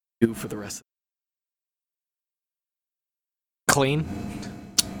do for the rest. Clean.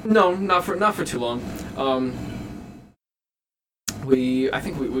 No, not for too long. I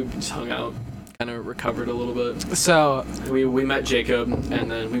think we just hung out. Kind of recovered a little bit. So we met Jacob,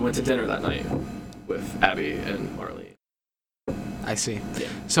 and then we went to dinner that night with Abby and Marley. I see. Yeah.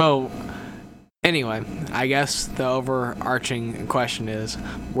 So anyway, I guess the overarching question is,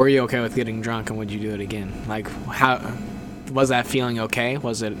 were you okay with getting drunk, and would you do it again? Like, how was that feeling? Okay,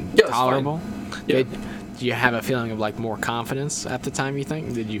 was it tolerable? Yeah. Did you have a feeling of like more confidence at the time? You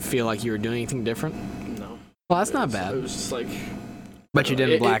think? Did you feel like you were doing anything different? No. Well, that's not bad. It was just like. But you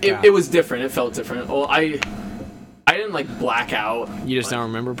didn't black out. It was different. It felt different. Well, I didn't like black out. You just don't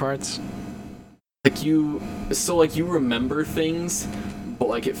remember parts? Like you remember things, but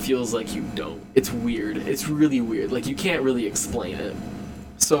like it feels like you don't. It's weird. It's really weird. Like you can't really explain it.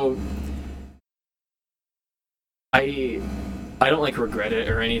 So I don't like regret it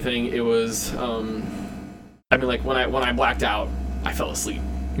or anything. It was like when I blacked out, I fell asleep.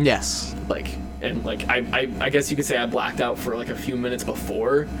 Yes. I guess you could say I blacked out for like a few minutes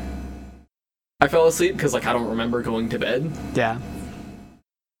before I fell asleep because like I don't remember going to bed. Yeah.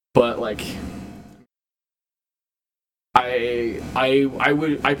 But like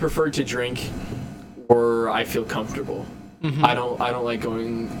I prefer to drink where I feel comfortable. Mm-hmm. I don't like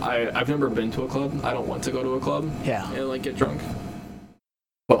going. I've never been to a club. I don't want to go to a club. Yeah. And like get drunk.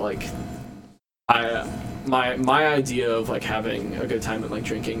 But like my idea of like having a good time and like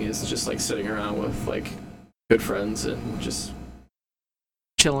drinking is just like sitting around with like good friends and just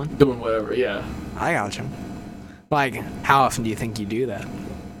chilling, doing whatever. Yeah. I gotcha. Like, how often do you think you do that?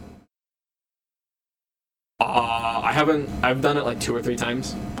 I've done it like 2 or 3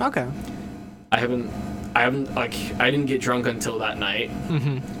 times. Okay. I haven't I haven't like I didn't get drunk until that night.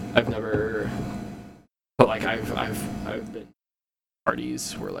 Mm-hmm. I've never, but like I've been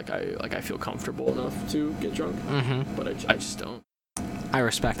parties where like I feel comfortable enough to get drunk, Mm-hmm. but I just don't. I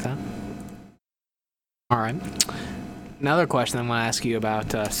respect that. All right. Another question I want to ask you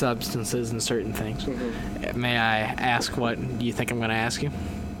about substances and certain things. Mm-hmm. May I ask what you think I'm going to ask you?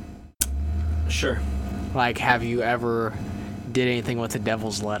 Sure. Like, have you ever did anything with the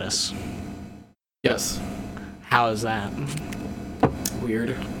devil's lettuce? Yes. How is that?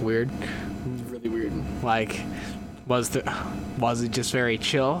 Weird. Weird? Really weird. Like, was it just very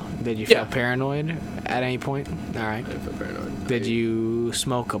chill? Did you feel Yeah. paranoid at any point? All right. I feel paranoid. Did you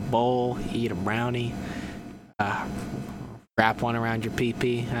smoke a bowl, eat a brownie, wrap one around your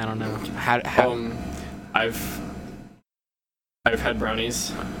pee-pee? I don't know. I've had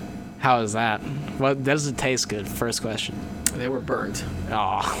brownies. How is that? What does it taste good? First question. They were burnt.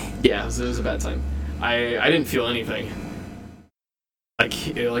 Oh, Yeah, it was a bad time. I didn't feel anything.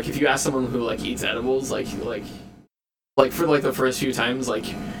 Like if you ask someone who like eats edibles, like for like the first few times, like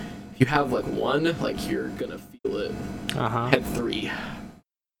if you have like one, like you're gonna feel it. I had 3.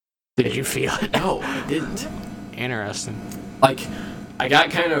 Did you feel it? No, I didn't. Interesting. Like I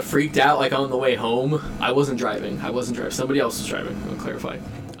got kind of freaked out like on the way home. I wasn't driving. Somebody else was driving. I'm gonna clarify.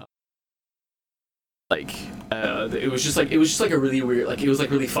 It was just like a really weird, like it was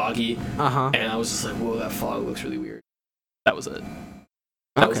like really foggy, and I was just like, whoa, that fog looks really weird. That was it.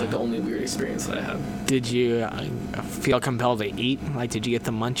 That was like the only weird experience that I had. Did you feel compelled to eat? Like, did you get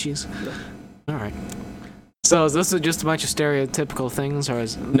the munchies? No. All right. So is this just a bunch of stereotypical things, or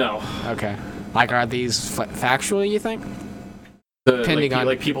is No. okay? Like, are these factual? You think? Depending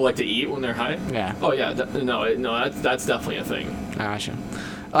on people like to eat when they're high. Yeah. Oh yeah. That's definitely a thing. Gotcha.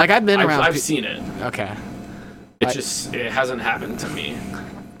 Like I've been around. I've seen it. Okay. It hasn't happened to me.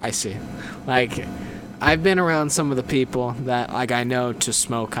 I see. Like, I've been around some of the people that, like, I know to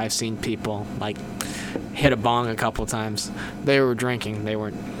smoke. I've seen people, like, hit a bong a couple times. They were drinking. They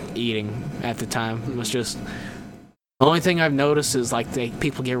weren't eating at the time. It was just... The only thing I've noticed is, like,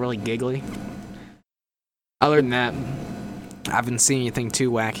 people get really giggly. Other than that, I haven't seen anything too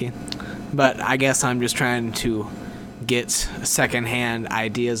wacky. But I guess I'm just trying to get secondhand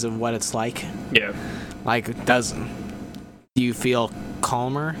ideas of what it's like. Yeah. Like, do you feel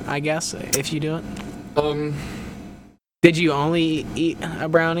calmer, I guess, if you do it? Did you only eat a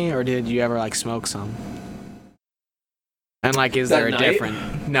brownie, or did you ever, like, smoke some? And, like, is there a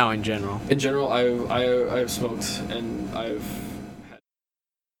different... No, in general. In general, I've smoked, and I've had...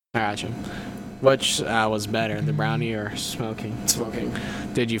 Gotcha. Which was better, the brownie or smoking? Smoking.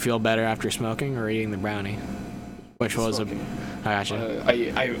 Did you feel better after smoking or eating the brownie? Which was smoking. I gotcha.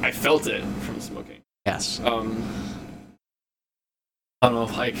 I felt it from smoking. Yes. I don't know,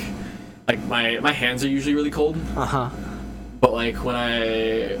 like my hands are usually really cold. But like when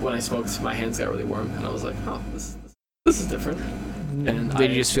I smoked, my hands got really warm, and I was like, oh, this is different. And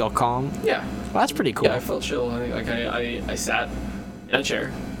did you just feel calm? Yeah. Well, that's pretty cool. Yeah, I felt chill. I sat in a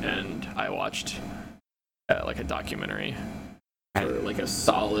chair and I watched like a documentary for like a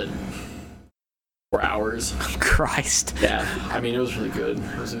solid 4 hours. Christ. Yeah, I mean it was really good.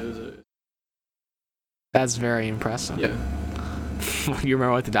 That's very impressive. Yeah. You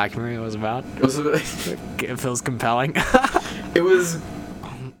remember what the documentary was about? It feels compelling. It was.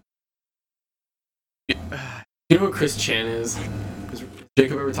 You know what Chris Chan is? Has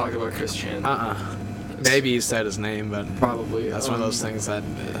Jacob ever talked about Chris Chan? Maybe you said his name, but probably. That's one of those things that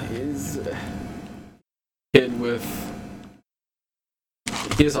his kid with.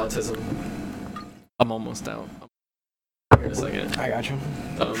 He has autism. I'm almost out. Here in a second. I got you.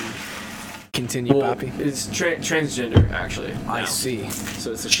 Continue, Poppy. It's transgender, actually. I see.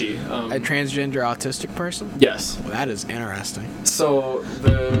 So it's a she. A transgender autistic person? Yes. Well, that is interesting. So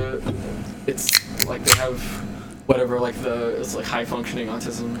it's like they have whatever, like it's like high functioning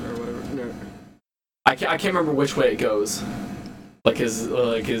autism or whatever. No. I can't remember which way it goes. Like his I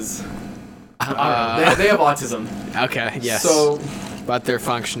don't know. They have autism. Okay. Yes. So. But they're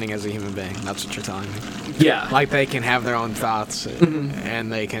functioning as a human being. That's what you're telling me. Yeah. Like they can have their own thoughts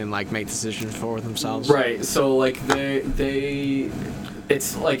and they can like make decisions for themselves. Right. So like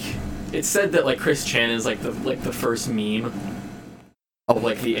it's like it's said that like Chris Chan is like the first meme of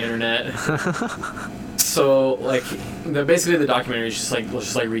like the internet. So like basically the documentary is just like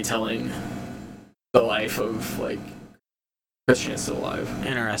retelling the life of like Chris Chan's still alive.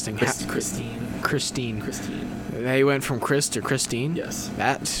 Interesting. Christine. They went from Chris to Christine? Yes.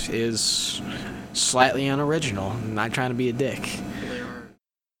 That is slightly unoriginal. I'm not trying to be a dick. They are.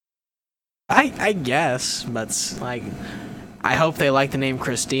 I guess, but like I hope they like the name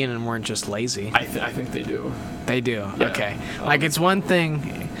Christine and weren't just lazy. I think they do. They do. Yeah. Okay. Like it's one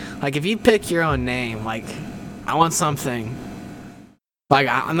thing. Like if you pick your own name, like I want something. Like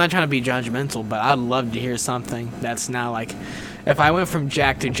I'm not trying to be judgmental, but I'd love to hear something that's now like. If I went from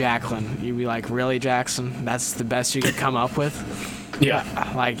Jack to Jacqueline, you'd be like, really, Jackson? That's the best you could come up with? Yeah.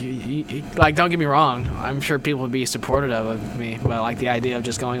 Like, like, don't get me wrong. I'm sure people would be supportive of me, but like the idea of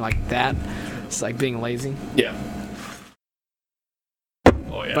just going like that, it's like being lazy. Yeah.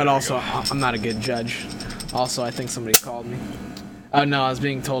 Oh yeah. But also, I'm not a good judge. Also, I think somebody called me. Oh no, I was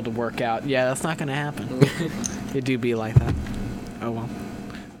being told to work out. Yeah, that's not gonna happen. It do be like that. Oh well.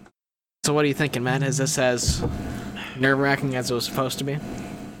 So what are you thinking, man? Is this as nerve-wracking as it was supposed to be?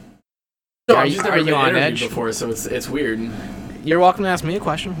 No, Are I've you- just are never you on been interviewed edge? before, so it's weird. You're welcome to ask me a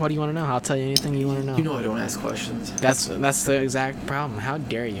question. What do you want to know? I'll tell you anything you want to know. You know I don't ask questions. That's the exact problem. How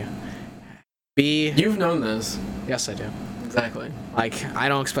dare you? You've known this. Yes, I do. Exactly. Like, I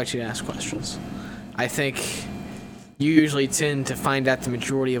don't expect you to ask questions. I think you usually tend to find out the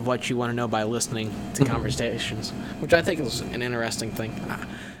majority of what you want to know by listening to conversations, which I think is an interesting thing.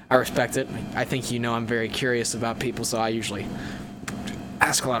 I respect it. I think you know I'm very curious about people, so I usually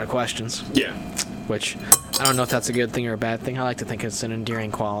ask a lot of questions, Yeah. which I don't know if that's a good thing or a bad thing. I like to think it's an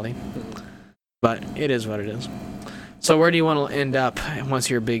endearing quality, but it is what it is. So where do you want to end up once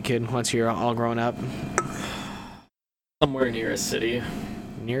you're a big kid, once you're all grown up? Somewhere near a city.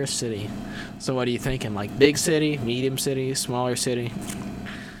 Near a city. So what are you thinking? Like big city, medium city, smaller city?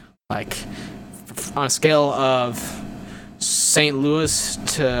 Like on a scale of St. Louis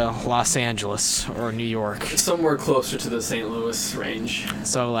to Los Angeles or New York. Somewhere closer to the St. Louis range.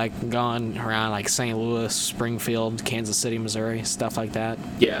 So like going around like St. Louis, Springfield, Kansas City, Missouri, stuff like that.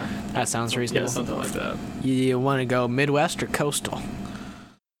 Yeah. That sounds reasonable. Yeah, something like that. You want to go Midwest or coastal?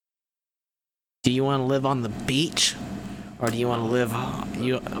 Do you want to live on the beach? Or do you want to live...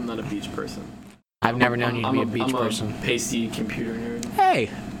 I'm not a beach person. I've never known you to be a beach I'm person. a pasty computer nerd.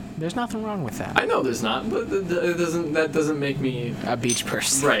 Hey, there's nothing wrong with that. I know there's not, but that doesn't make me A beach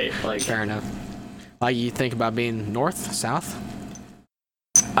person. right. Like Fair enough. Like you think about being north, south?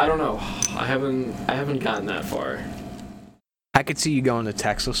 I don't know. I haven't gotten that far. I could see you going to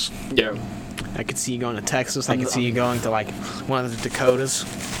Texas. Yeah. I could see you going to Texas. I could see you going to like one of the Dakotas.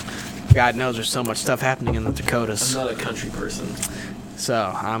 God knows there's so much stuff happening in the Dakotas. I'm not a country person. So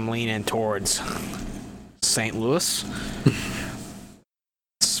I'm leaning towards St. Louis.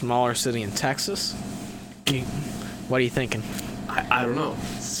 Smaller city in Texas. What are you thinking? I don't know.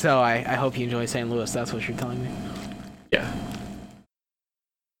 So I hope you enjoy St. Louis. That's what you're telling me. Yeah.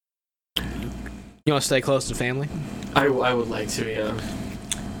 You want to stay close to family? I would like to, yeah.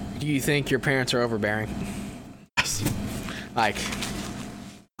 Do you think your parents are overbearing? Yes. Like,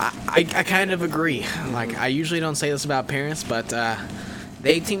 I kind of agree. Like, I usually don't say this about parents, but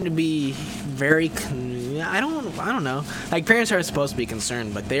they seem to be very. I don't know. Like, parents are supposed to be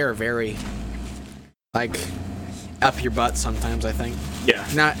concerned, but they are very, like, up your butt sometimes. I think. Yeah.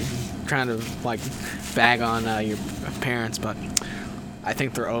 Not trying to like bag on your parents, but I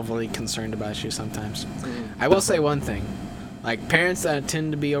think they're overly concerned about you sometimes. I will say one thing. Like, parents that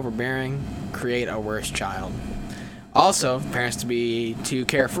tend to be overbearing create a worse child. Also, parents to be too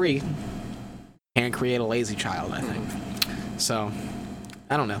carefree can create a lazy child, I think. So,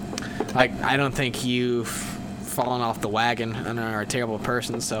 I don't know. Like, I don't think you've fallen off the wagon and are a terrible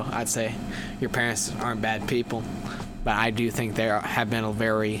person, so I'd say your parents aren't bad people. But I do think they have been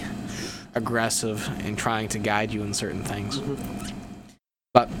very aggressive in trying to guide you in certain things.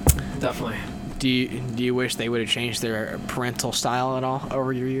 But Definitely. do you wish they would have changed their parental style at all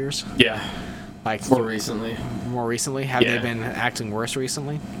over your years? Yeah. Like More recently. More recently? Have they been acting worse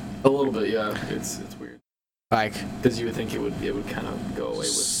recently? A little bit, yeah. It's weird. Like, because you would think it would kind of go away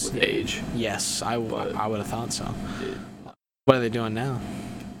with age. Yes, I would have thought so. What are they doing now?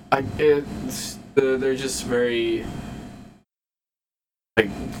 They're just very like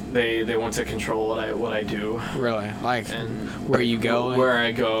they want to control what I do. Really? Like, and where you go? Where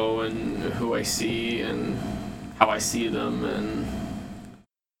I go and who I see and how I see them and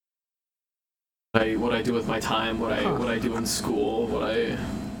what I do with my time, what I do in school,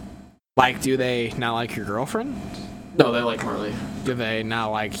 Like, do they not like your girlfriend? No, they like Marley. Do they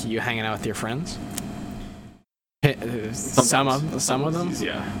not like you hanging out with your friends? Some of them?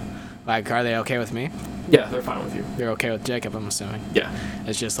 Yeah. Like, are they okay with me? Yeah, they're fine with you. They're okay with Jacob, I'm assuming. Yeah.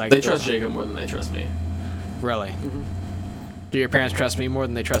 It's just like... They trust Jacob more than they trust me. Really? Mm-hmm. Do your parents trust me more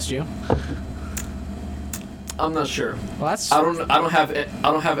than they trust you? I'm not sure. Well, that's... I don't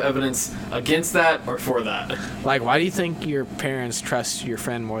have evidence against that or for that. Like, why do you think your parents trust your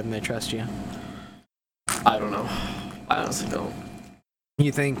friend more than they trust you? I don't know. I honestly don't.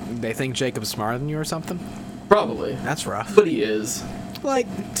 You think they think Jacob's smarter than you or something? Probably. That's rough. But he is. Like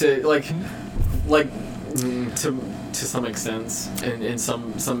To some extent in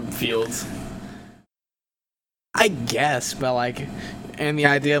some fields. I guess, but like, and the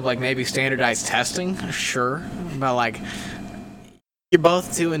idea of like maybe standardized testing, sure, but like, you're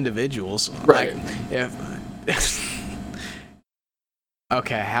both two individuals, Right? Like, if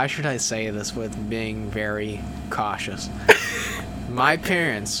okay, how should I say this with being very cautious? My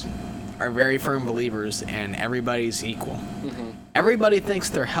parents are very firm believers in everybody's equal. Mm-hmm. Everybody thinks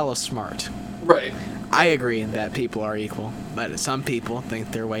they're hella smart. Right. I agree that people are equal, but some people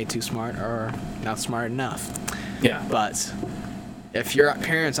think they're way too smart or not smart enough. Yeah. But if your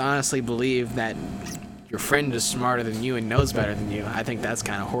parents honestly believe that your friend is smarter than you and knows better than you, I think that's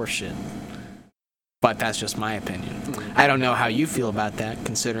kind of horseshit. But that's just my opinion. I don't know how you feel about that,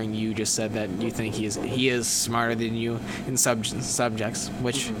 considering you just said that you think he is smarter than you in subjects.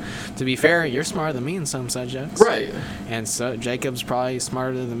 Which, to be fair, you're smarter than me in some subjects. Right. And so Jacob's probably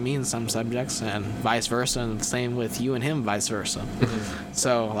smarter than me in some subjects, and vice versa, and the same with you and him, vice versa. Mm-hmm.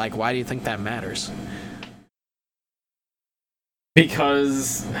 So, like, why do you think that matters?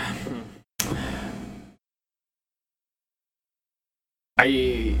 Because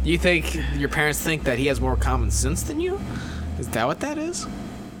You think your parents think that he has more common sense than you? Is that what that is?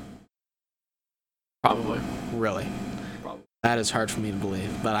 Probably. Really? Probably. That is hard for me to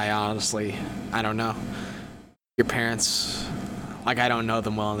believe, but I don't know. Your parents, like, I don't know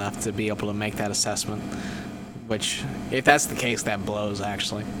them well enough to be able to make that assessment, which, if that's the case, that blows,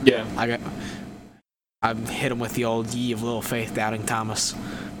 actually. Yeah. I hit him with the old ye of little faith, doubting Thomas.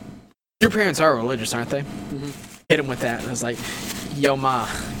 Your parents are religious, aren't they? Mm-hmm. Hit him with that, and I was like, yo ma.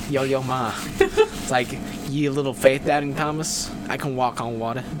 It's like, ye little faith, doubting Thomas. I can walk on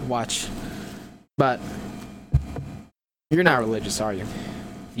water. Watch. But you're not religious, are you?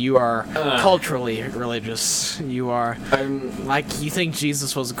 You are culturally religious. You are you think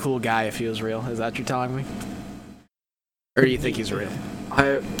Jesus was a cool guy if he was real. Is that what you're telling me? Or do you think he's real?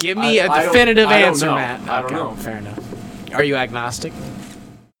 Give me a definitive answer, Matt. I don't know. Fair enough. Are you agnostic?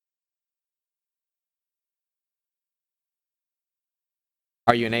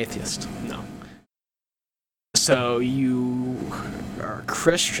 Are you an atheist? No. So you are a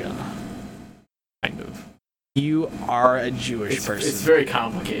Christian. Kind of. You are a Jewish person. It's very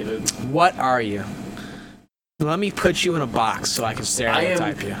complicated. What are you? Let me put you in a box so I can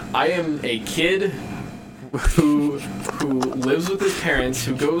stereotype you. I am a kid who lives with his parents,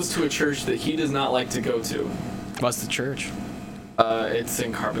 who goes to a church that he does not like to go to. What's the church? It's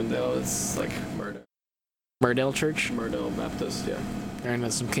in Carbondale. It's like Murdale. Murdale Church? Murdale Baptist, yeah. They're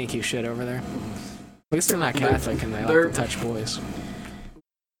into some kinky shit over there. At least they're not Catholic and they like to touch boys.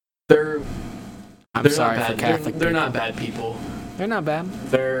 I'm sorry for Catholic They're not bad people. They're not bad.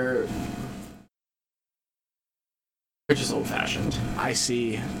 They're just old-fashioned. I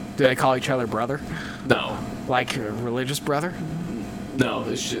see. Do they call each other brother? No. Like a religious brother? No,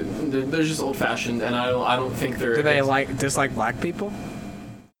 they're just old-fashioned, and I don't think they're... Do they dislike black people?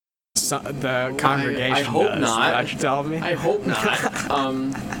 The congregation I hope does. not. Is that what you're telling me? I hope not.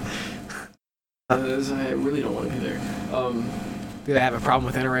 I really don't want to be there. Do they have a problem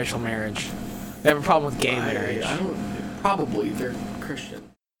with interracial marriage? They have a problem with gay marriage. I don't. Probably they're Christian.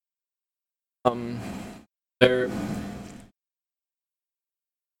 They're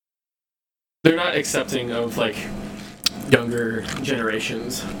not accepting of like younger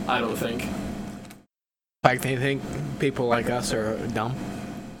generations. I don't think. Like they think people like us are dumb,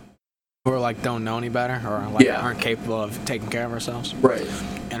 or like don't know any better, or like aren't capable of taking care of ourselves. Right.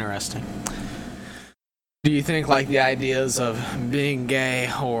 Interesting. Do you think like the ideas of being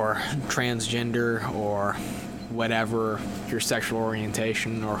gay or transgender or whatever your sexual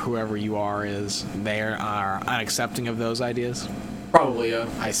orientation or whoever you are is, they are unaccepting of those ideas? Probably, yeah.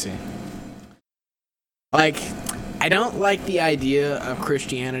 I see. Like, I don't like the idea of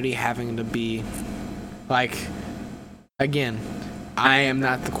Christianity having to be, like, again, I am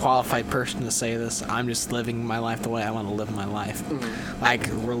not the qualified person to say this. I'm just living my life the way I want to live my life. Mm-hmm. Like,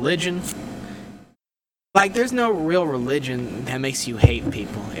 religion... Like, there's no real religion that makes you hate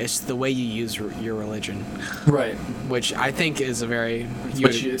people. It's the way you use your religion. Right. Which I think is a very...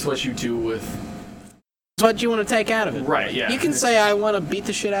 It's what you do with... It's what you want to take out of it. Right, yeah. You can say, I want to beat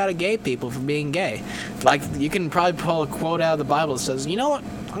the shit out of gay people for being gay. Like, you can probably pull a quote out of the Bible that says, you know what?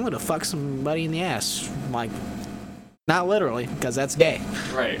 I'm going to fuck somebody in the ass. Like, not literally, because that's gay.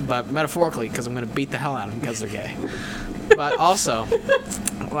 Right. But metaphorically, because I'm going to beat the hell out of them because they're gay. But also,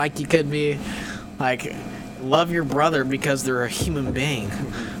 like, you could be... Like, love your brother because they're a human being.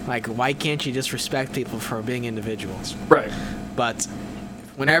 Like, why can't you just respect people for being individuals? Right. But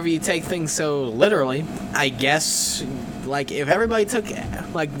whenever you take things so literally, I guess, like, if everybody took,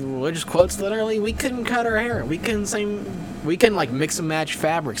 like, religious quotes literally, we couldn't cut our hair. We couldn't like, mix and match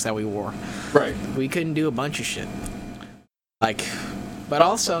fabrics that we wore. Right. We couldn't do a bunch of shit. Like, but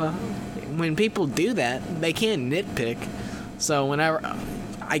also, when people do that, they can't nitpick. So whenever,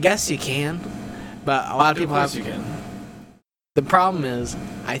 I guess you can, but a lot of people have. You can. The problem is,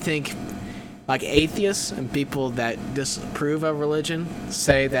 I think, like, atheists and people that disapprove of religion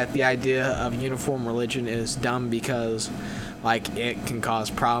say that the idea of uniform religion is dumb because, like, it can cause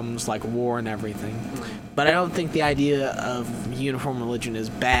problems like war and everything. But I don't think the idea of uniform religion is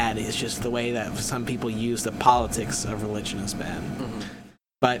bad. It's just the way that some people use the politics of religion is bad.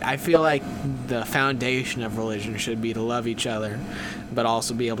 But I feel like the foundation of religion should be to love each other, but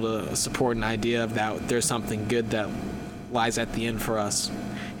also be able to support an idea of that there's something good that lies at the end for us,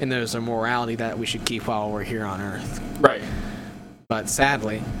 and there's a morality that we should keep while we're here on Earth. Right. But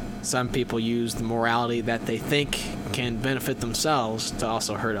sadly, some people use the morality that they think can benefit themselves to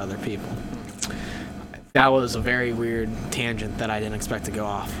also hurt other people. That was a very weird tangent that I didn't expect to go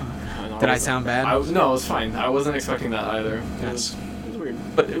off. Did I sound bad? No, it was fine. I wasn't expecting that either. Yes. It was weird,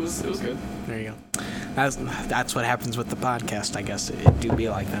 but it was good. There you go. That's what happens with the podcast, I guess. It do be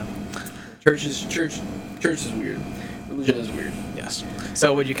like that. Church is weird. Religion is weird. Yes.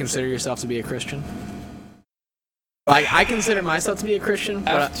 So would you consider yourself to be a Christian? Like, I consider myself to be a Christian,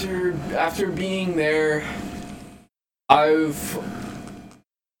 but after being there, I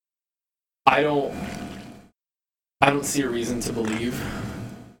don't see a reason to believe,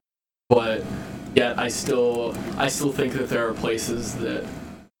 but yet I still think that there are places that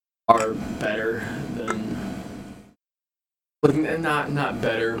are better than, like, not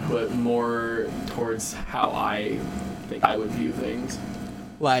better, but more towards how I think I would view things.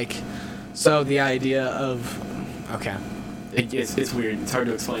 like, so the idea of, okay, It's weird. It's hard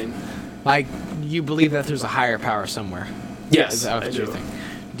to explain. like, you believe that there's a higher power somewhere. Yes, Is that what I you do. think?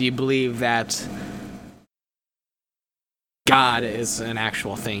 Do you believe that God is an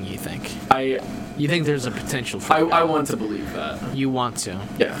actual thing, you think? You think there's a potential for I God? want to believe that. You want to.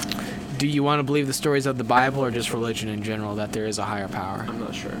 Yeah. Do you want to believe the stories of the Bible or just religion in general, that there is a higher power? I'm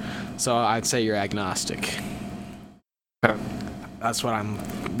not sure. So I'd say you're agnostic. Okay. That's what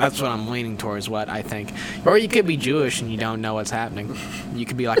I'm leaning towards, what I think. Or you could be Jewish and you don't know what's happening. You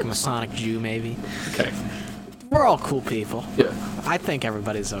could be like a Masonic Jew, maybe. Okay. We're all cool people. Yeah. I think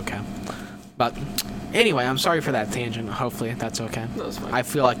everybody's okay. But anyway, I'm sorry for that tangent. Hopefully that's okay. No, it's fine. I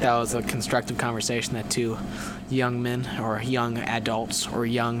feel like that was a constructive conversation that two young men or young adults or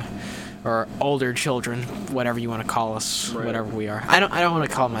young or older children, whatever you want to call us, Right. whatever we are. I don't want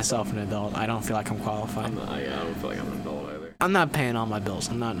to call myself an adult. I don't feel like I'm qualified. I don't feel like I'm an adult either. I'm not paying all my bills.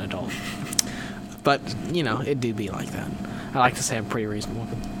 I'm not an adult. But, you know, it do be like that. I like to say I'm pretty reasonable.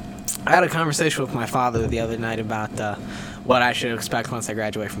 I had a conversation with my father the other night about what I should expect once I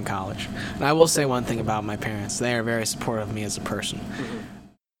graduate from college. And I will say one thing about my parents. They are very supportive of me as a person.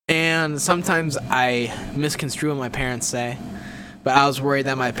 And sometimes I misconstrue what my parents say. But I was worried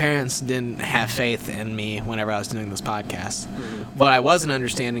that my parents didn't have faith in me whenever I was doing this podcast. What I wasn't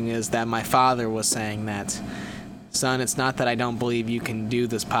understanding is that my father was saying that, son, it's not that I don't believe you can do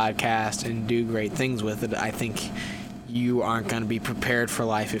this podcast and do great things with it. I think you aren't going to be prepared for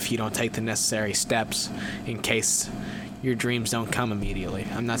life if you don't take the necessary steps in case your dreams don't come immediately.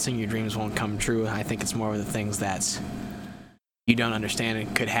 I'm not saying your dreams won't come true. I think it's more of the things that you don't understand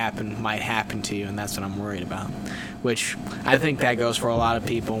and could happen, might happen to you, and that's what I'm worried about. Which I think that goes for a lot of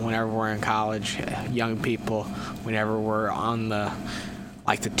people whenever we're in college, young people, whenever we're on the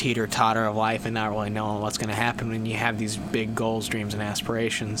teeter-totter of life and not really knowing what's going to happen. When you have these big goals, dreams, and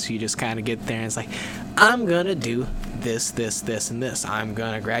aspirations, you just kind of get there and it's like, I'm going to do this, and this. I'm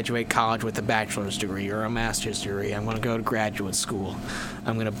going to graduate college with a bachelor's degree or a master's degree. I'm going to go to graduate school.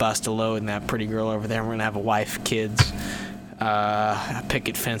 I'm going to bust a load in that pretty girl over there. We're going to have a wife, kids, a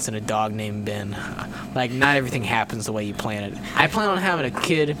picket fence, and a dog named Ben. Like, not everything happens the way you plan it. I plan on having a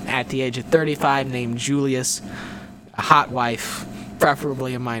kid at the age of 35 named Julius, a hot wife,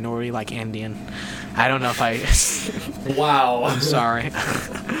 preferably a minority like Indian. I don't know if I... Wow. I'm sorry.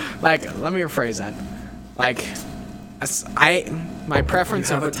 Like, let me rephrase that. Like, my preference...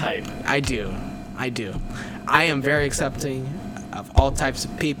 You have a type. I do. I am very accepting of all types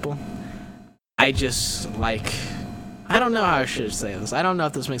of people. I just, like... I don't know how I should say this. I don't know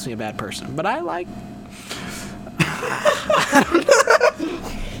if this makes me a bad person, but I like...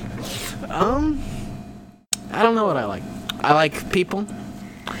 I don't know what I like. I like people.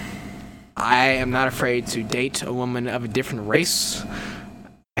 I am not afraid to date a woman of a different race.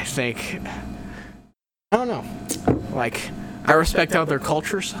 I think, I don't know, like, I respect other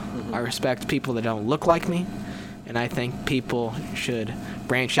cultures. I respect people that don't look like me. And I think people should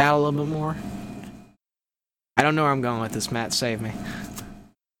branch out a little bit more. I don't know where I'm going with this, Matt. Save me.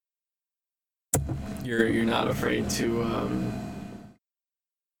 You're not afraid to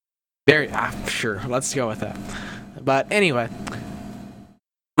Sure, let's go with that. But anyway,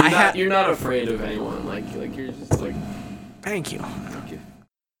 you're not afraid of anyone. Like you're just like. Thank you.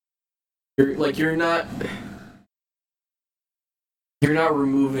 You're not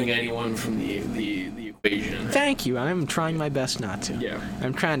removing anyone from the equation. Thank you. I'm trying my best not to. Yeah.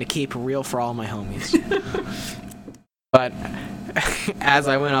 I'm trying to keep it real for all my homies. But as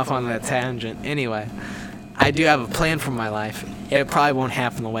I went off on that tangent, anyway, I do have a plan for my life. It probably won't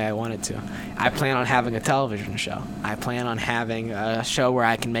happen the way I want it to. I plan on having a television show. I plan on having a show where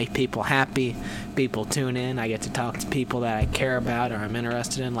I can make people happy. People tune in. I get to talk to people that I care about or I'm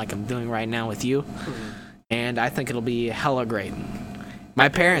interested in, like I'm doing right now with you. And I think it'll be hella great. My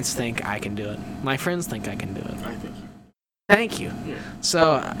parents think I can do it. My friends think I can do it. I think. Thank you. Yeah.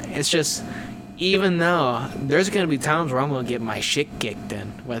 So it's just, even though there's going to be times where I'm going to get my shit kicked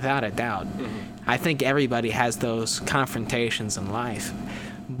in, without a doubt. I think everybody has those confrontations in life.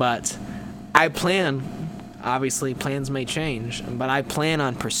 But I plan, obviously plans may change, but I plan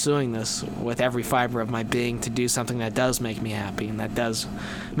on pursuing this with every fiber of my being to do something that does make me happy and that does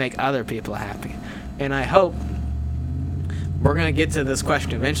make other people happy. And I hope we're going to get to this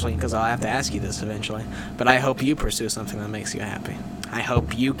question eventually, because I'll have to ask you this eventually, but I hope you pursue something that makes you happy. I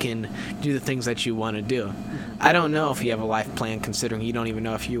hope you can do the things that you want to do. I don't know if you have a life plan, considering you don't even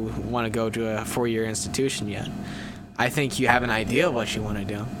know if you want to go to a 4-year institution yet. I think you have an idea of what you want to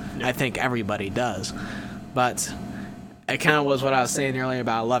do. I think everybody does. But it kind of was what I was saying earlier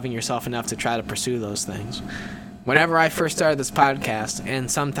about loving yourself enough to try to pursue those things. Whenever I first started this podcast,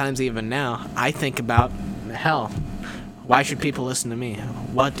 and sometimes even now, I think about, hell, why should people listen to me?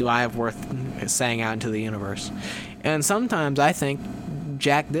 What do I have worth saying out into the universe? And sometimes I think,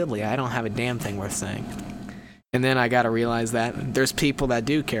 Jack Diddley, I don't have a damn thing worth saying. And then I got to realize that there's people that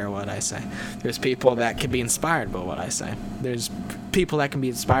do care what I say. There's people that can be inspired by what I say. There's people that can be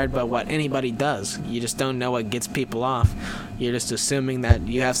inspired by what anybody does. You just don't know what gets people off. You're just assuming that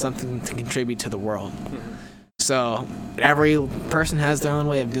you have something to contribute to the world. So every person has their own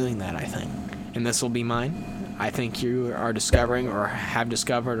way of doing that, I think. And this will be mine. I think you are discovering or have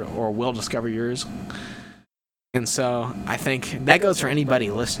discovered or will discover yours. And so I think that goes for anybody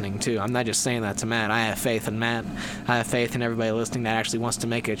listening, too. I'm not just saying that to Matt. I have faith in Matt. I have faith in everybody listening that actually wants to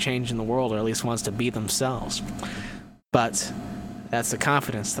make a change in the world, or at least wants to be themselves. But that's a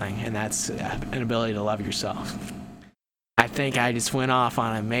confidence thing, and that's an ability to love yourself. I think I just went off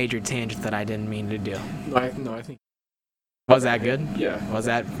on a major tangent that I didn't mean to do. No, I think. Was that good? Yeah. Was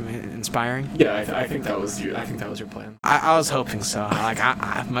that inspiring? Yeah, I think that was your plan. I was hoping so.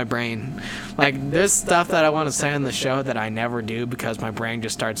 Like my brain, like there's stuff that I want to say on the show that I never do because my brain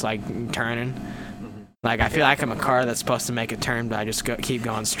just starts like turning. Like I feel like I'm a car that's supposed to make a turn, but I just keep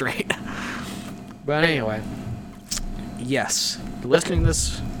going straight. But anyway, yes, listening to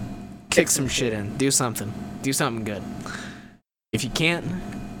this, kick some shit in. Do something good. If you can't,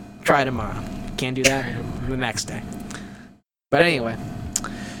 try tomorrow. Can't do that, the next day. But anyway,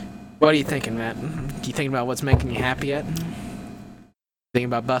 what are you thinking, Matt? You thinking about what's making you happy yet? Thinking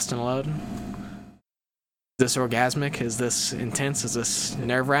about busting a load? Is this orgasmic? Is this intense? Is this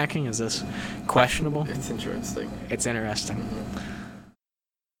nerve-wracking? Is this questionable? It's interesting. It's interesting.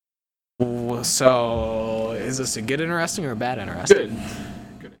 So, is this a good interesting or a bad interesting?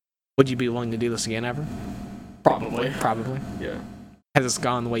 Good. Would you be willing to do this again ever? Probably. Yeah. Has this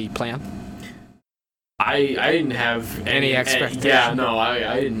gone the way you planned? I didn't have any expectation. Yeah, no,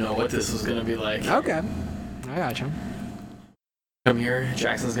 I didn't know what this was gonna be like. Okay, I gotcha. Come here,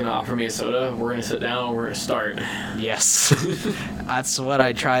 Jackson's gonna offer me a soda. We're gonna sit down. We're gonna start. Yes, that's what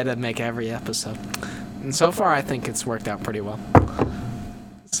I try to make every episode, and so far I think it's worked out pretty well.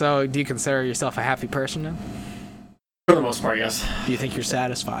 So, do you consider yourself a happy person now? For the most part, yes. Do you think you're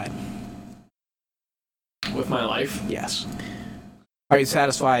satisfied with my life? Yes. Are you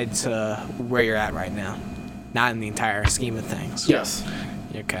satisfied to where you're at right now? Not in the entire scheme of things. Yes.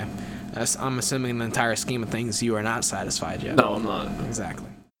 Okay. I'm assuming in the entire scheme of things you are not satisfied yet. No, I'm not. Exactly.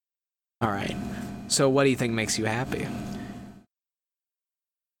 All right. So what do you think makes you happy?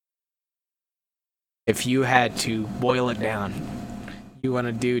 If you had to boil it down, you want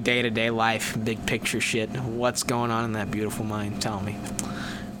to do day-to-day life, big picture shit, what's going on in that beautiful mind? Tell me.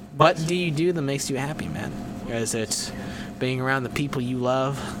 What do you do that makes you happy, man? Is it being around the people you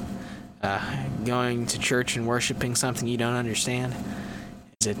love? going to church and worshiping something you don't understand?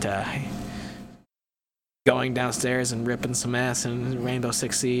 Is it going downstairs and ripping some ass in Rainbow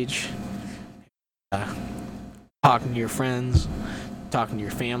Six Siege? Talking to your friends? Talking to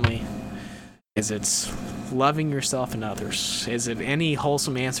your family? Is it loving yourself and others? Is it any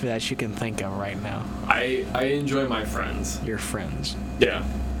wholesome answer that you can think of right now? I enjoy my friends. Your friends. Yeah.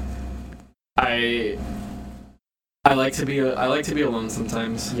 I like to be alone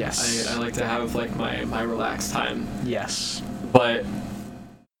sometimes. Yes. I like to have like my relaxed time. Yes. But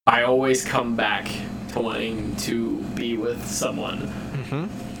I always come back to wanting to be with someone. Mm-hmm.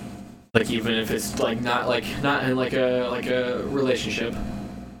 Like even if it's like not in like a relationship,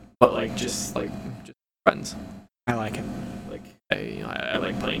 but like just friends. I like it. Like I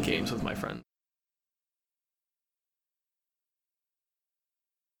like playing games with my friends.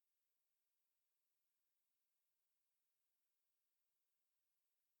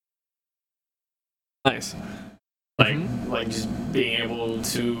 Nice. Like just being able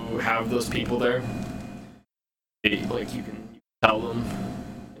to have those people there. Like you can tell them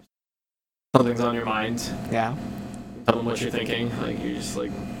if something's on your mind. Yeah. Tell them what you're thinking. Like you're just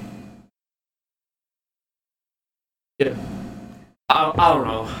like, yeah. I don't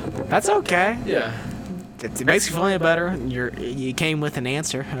know. That's okay. Yeah. It makes you feel better. You came with an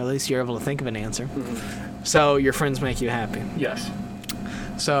answer, or at least you're able to think of an answer. Mm-hmm. So your friends make you happy. Yes.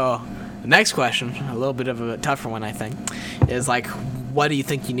 So the next question, a little bit of a tougher one, I think, is like, what do you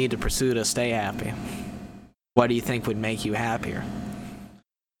think you need to pursue to stay happy? What do you think would make you happier?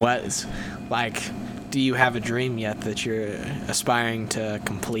 Do you have a dream yet that you're aspiring to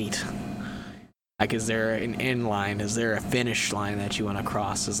complete? Like, is there an end line? Is there a finish line that you want to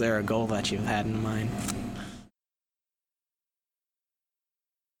cross? Is there a goal that you've had in mind?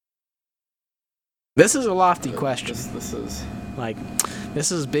 This is a lofty question.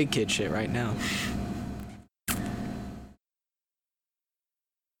 This is big kid shit right now. At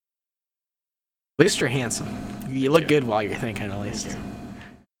least you're handsome. You look good while you're thinking, at least.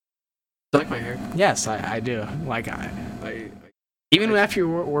 You like my hair? Yes, I do. Like even after you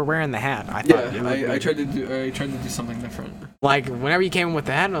were wearing the hat, I thought. Yeah, I tried to do something different. Like whenever you came in with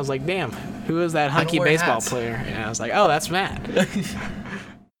the hat, and I was like, "Damn, who is that hunky baseball player?" And I was like, "Oh, that's Matt."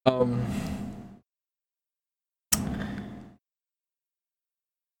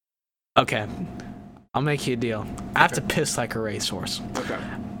 Okay, I'll make you a deal. I have to piss like a racehorse. Okay.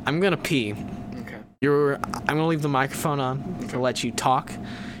 I'm gonna pee. Okay. I'm gonna leave the microphone on to let you talk.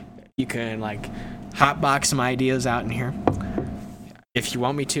 You can like hotbox some ideas out in here. If you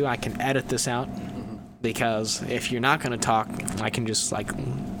want me to, I can edit this out. Because if you're not gonna talk, I can just like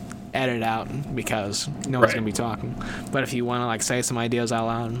edit out because no one's gonna be talking. But if you want to like say some ideas out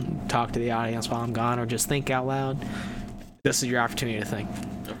loud and talk to the audience while I'm gone, or just think out loud, this is your opportunity to think.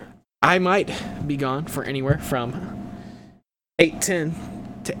 Okay. I might be gone for anywhere from 8:10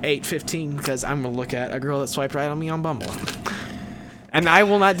 to 8:15 because I'm gonna look at a girl that swiped right on me on Bumble, and I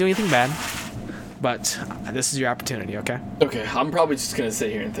will not do anything bad. But this is your opportunity, okay? Okay, I'm probably just gonna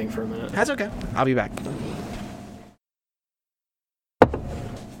sit here and think for a minute. That's okay. I'll be back.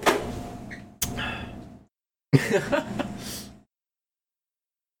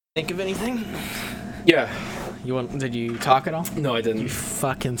 Think of anything? Yeah. Did you talk at all? No, I didn't. You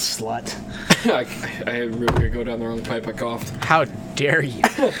fucking slut. I had root beer go down the wrong pipe. I coughed. How dare you?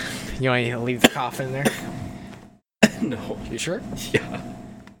 You want me to leave the cough in there? No. You sure? Yeah.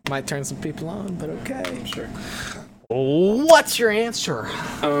 Might turn some people on, but okay. I'm sure. What's your answer?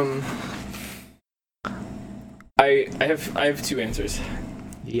 I have two answers.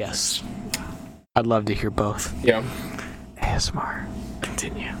 Yes. I'd love to hear both. Yeah. ASMR.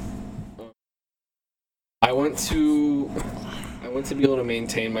 Continue. I want to be able to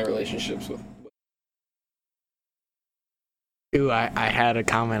maintain my relationships with. Ooh, I had a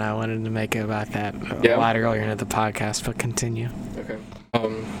comment I wanted to make about that a lot earlier in the podcast, but continue. Okay.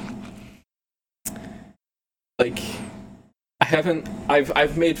 Like,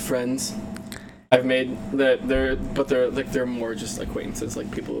 I've made friends. I've made that they're more just acquaintances, like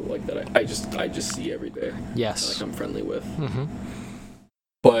people like that I just see every day. Yes. Like I'm friendly with. Mm-hmm.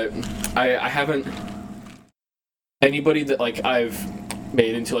 But I haven't anybody that like I've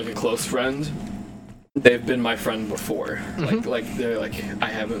made into like a close friend. They've been my friend before. Mm-hmm. Like they're like I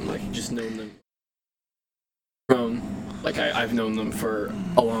haven't like just known them from like I've known them for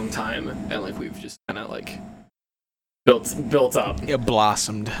a long time, and like we've just kind of like built up. It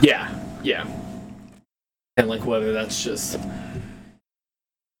blossomed. Yeah. And like whether that's just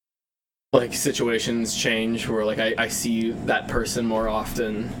like situations change where like I see that person more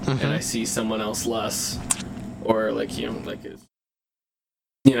often, and I see someone else less, or like like it's,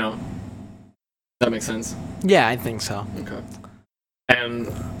 That makes sense. Yeah, I think so. Okay.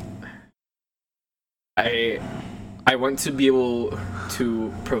 And I want to be able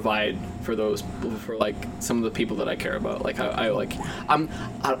to provide for like some of the people that I care about. Like I'm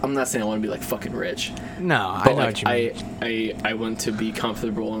not saying I want to be like fucking rich. No, But I know like, what you mean. I want to be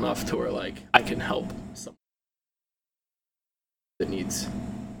comfortable enough to where like I can help someone that needs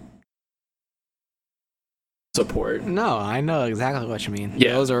support. No, I know exactly what you mean.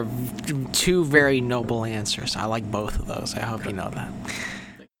 Yeah. Those are two very noble answers. I like both of those. I hope you know that.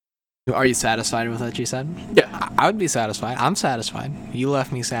 Are you satisfied with what you said? Yeah. I would be satisfied. I'm satisfied. You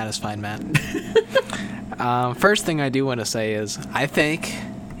left me satisfied, Matt. First thing I do want to say is I think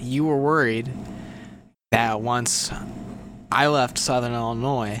you were worried that once I left Southern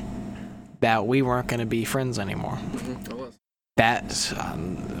Illinois that we weren't going to be friends anymore. Mm-hmm. I was. That's,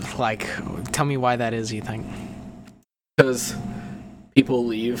 tell me why that is, you think? Because people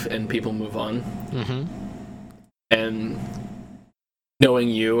leave and people move on. Mm-hmm. And knowing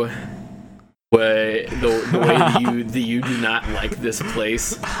you, the way that you do not like this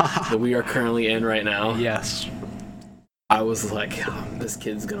place that we are currently in right now. Yes. I was like, oh, this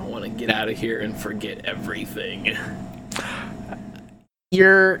kid's going to want to get out of here and forget everything.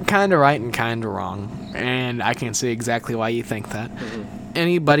 You're kind of right and kind of wrong, and I can see exactly why you think that. Mm-hmm.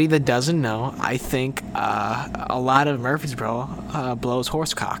 Anybody that doesn't know, I think a lot of Murfreesboro blows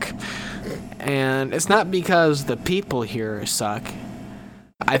horsecock. And it's not because the people here suck.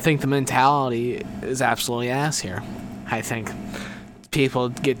 I think the mentality is absolutely ass here. I think people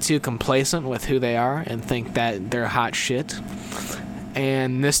get too complacent with who they are and think that they're hot shit.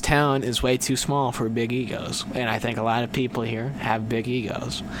 And this town is way too small for big egos. And I think a lot of people here have big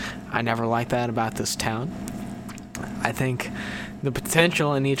egos. I never liked that about this town. I think the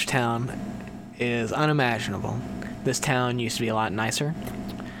potential in each town is unimaginable. This town used to be a lot nicer.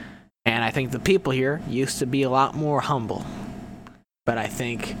 And I think the people here used to be a lot more humble. But I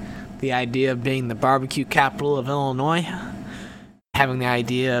think the idea of being the barbecue capital of Illinois, having the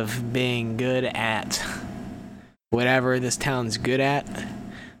idea of being good at whatever this town's good at.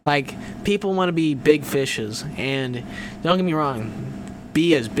 Like, people want to be big fishes, and don't get me wrong,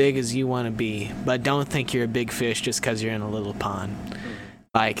 be as big as you want to be, but don't think you're a big fish just because you're in a little pond.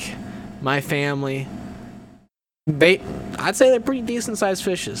 Like, my family, I'd say they're pretty decent-sized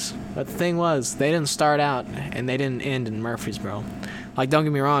fishes, but the thing was, they didn't start out, and they didn't end in Murfreesboro. Like, don't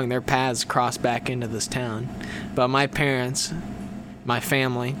get me wrong, their paths cross back into this town, but my parents, my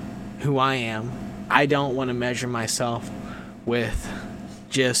family, who I am, I don't want to measure myself with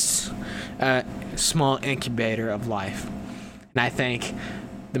just a small incubator of life. And I think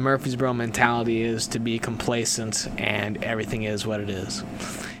the Murfreesboro mentality is to be complacent and everything is what it is.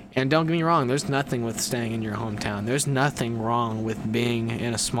 And don't get me wrong, there's nothing with staying in your hometown. There's nothing wrong with being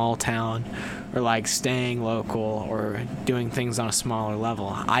in a small town or like staying local or doing things on a smaller level.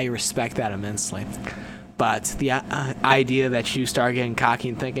 I respect that immensely. But the idea that you start getting cocky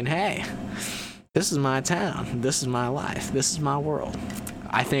and thinking, hey, this is my town, this is my life, this is my world.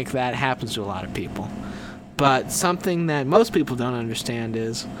 I think that happens to a lot of people. But something that most people don't understand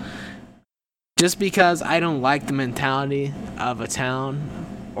is just because I don't like the mentality of a town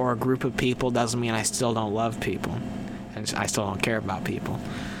or a group of people doesn't mean I still don't love people and I still don't care about people.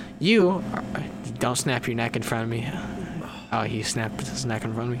 You don't snap your neck in front of me. Oh, he snapped his neck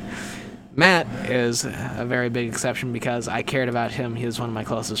in front of me. Matt is a very big exception because I cared about him. He was one of my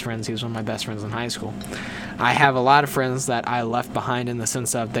closest friends. He was one of my best friends in high school. I have a lot of friends that I left behind in the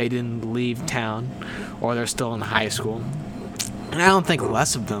sense of they didn't leave town or they're still in high school. And I don't think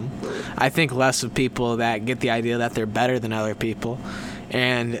less of them. I think less of people that get the idea that they're better than other people.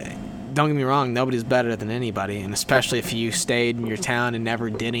 And don't get me wrong, nobody's better than anybody. And especially if you stayed in your town and never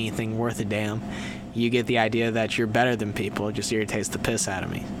did anything worth a damn, you get the idea that you're better than people. It just irritates the piss out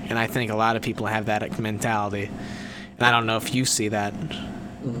of me. And I think a lot of people have that mentality. And I don't know if you see that.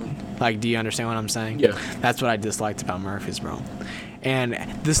 Mm-hmm. Like, do you understand what I'm saying? Yeah. That's what I disliked about Murfreesboro. And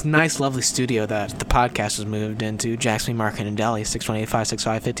this nice, lovely studio that the podcast was moved into, Jack's Meat Market and Deli,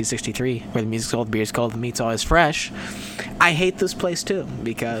 618-565-5063, where the music's cold, the beer's cold, the meat's always fresh. I hate this place, too,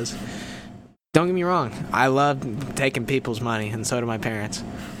 because, don't get me wrong, I love taking people's money, and so do my parents.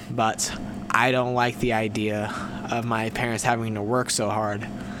 But I don't like the idea of my parents having to work so hard.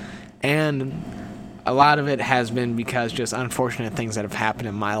 And a lot of it has been because just unfortunate things that have happened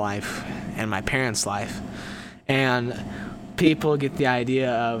in my life and my parents' life. And people get the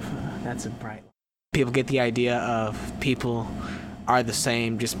idea of, people get the idea of people are the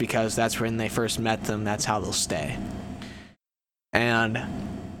same just because that's when they first met them, that's how they'll stay. And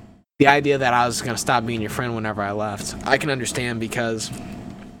the idea that I was going to stop being your friend whenever I left, I can understand because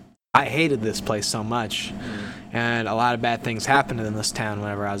I hated this place so much, and a lot of bad things happened in this town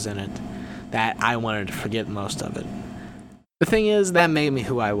whenever I was in it, that I wanted to forget most of it. The thing is, that made me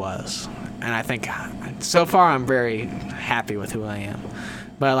who I was, and I think so far I'm very happy with who I am.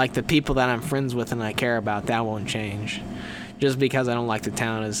 But like the people that I'm friends with and I care about, that won't change. Just because I don't like the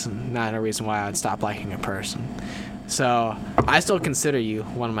town is not a reason why I'd stop liking a person. So I still consider you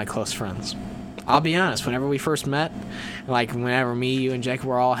one of my close friends. I'll be honest, whenever we first met, like whenever me, you, and Jake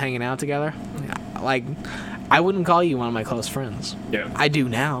were all hanging out together, like I wouldn't call you one of my close friends. Yeah. I do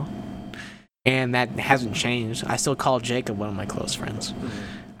now. And that hasn't changed. I still call Jacob one of my close friends.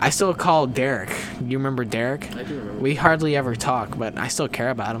 I still call Derek. You remember Derek? I do remember. We hardly ever talk, but I still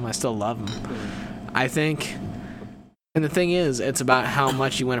care about him. I still love him. I think, and the thing is, it's about how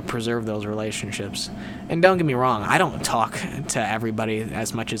much you want to preserve those relationships. And don't get me wrong, I don't talk to everybody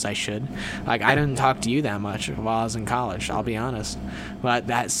as much as I should. Like, I didn't talk to you that much while I was in college, I'll be honest. But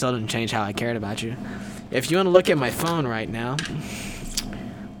that still didn't change how I cared about you. If you want to look at my phone right now,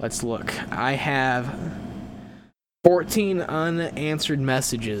 let's look. I have 14 unanswered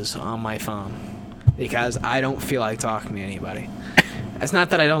messages on my phone because I don't feel like talking to anybody. It's not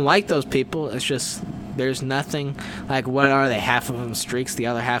that I don't like those people, it's just there's nothing, like, what are they, half of them streaks, the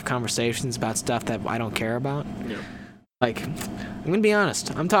other half conversations about stuff that I don't care about? Yeah. Like, I'm gonna be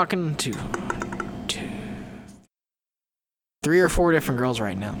honest, I'm talking to 3 or 4 different girls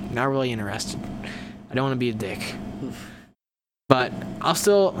right now, not really interested. I don't want to be a dick. But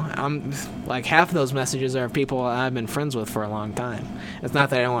I'm like, half of those messages are people I've been friends with for a long time. It's not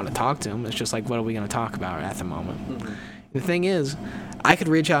that I don't want to talk to them. It's just like, what are we going to talk about at the moment? The thing is, I could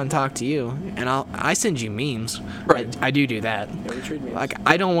reach out and talk to you, and I send you memes. Right. I do that. Yeah, we trade memes. Like,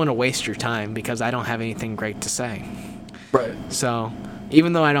 I don't want to waste your time because I don't have anything great to say. Right. So,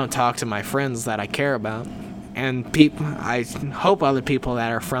 even though I don't talk to my friends that I care about, and I hope other people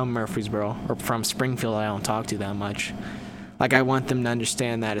that are from Murfreesboro or from Springfield I don't talk to that much. Like, I want them to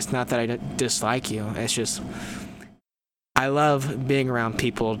understand that it's not that I dislike you. It's just I love being around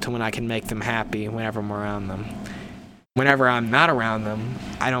people to when I can make them happy whenever I'm around them. Whenever I'm not around them,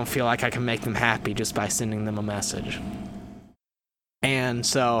 I don't feel like I can make them happy just by sending them a message. And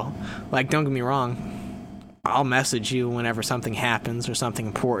so, like, don't get me wrong, I'll message you whenever something happens or something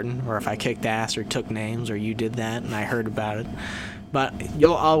important, or if I kicked ass or took names or you did that and I heard about it. But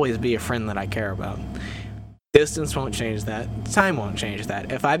you'll always be a friend that I care about. Distance won't change that. Time won't change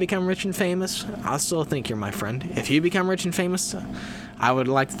that. If I become rich and famous, I'll still think you're my friend. If you become rich and famous, I would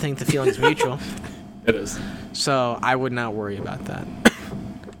like to think the feeling's mutual. It is. So I would not worry about that.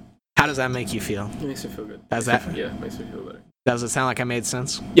 How does that make you feel? It makes me feel good. Yeah, it makes me feel better. Does it sound like I made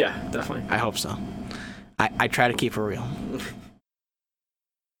sense? Yeah, definitely. I hope so. I try to keep it real.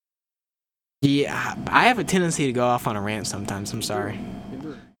 Yeah, I have a tendency to go off on a rant sometimes. I'm sorry.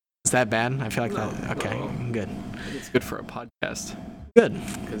 Is that bad? I feel like that. Okay, good. It's good for a podcast. Good.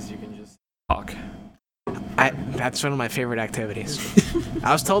 Because you can just talk. That's one of my favorite activities.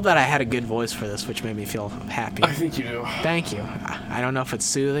 I was told that I had a good voice for this, which made me feel happy. I think you do. Thank you. I don't know if it's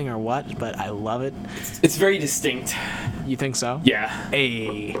soothing or what, but I love it. It's very distinct. You think so? Yeah.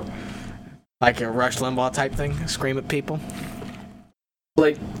 Hey. Like a Rush Limbaugh type thing? Scream at people?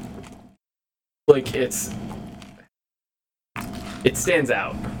 Like it stands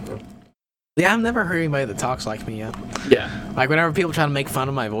out. Yeah, I've never heard anybody that talks like me yet. Yeah. Like, whenever people try to make fun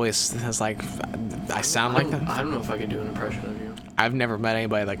of my voice, it's like, I sound like them. I don't know if I could do an impression of you. I've never met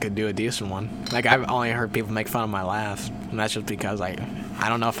anybody that could do a decent one. Like, I've only heard people make fun of my laugh, and that's just because I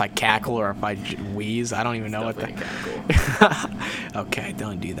don't know if I cackle or if I wheeze. I don't even know what that... Cackle. Okay,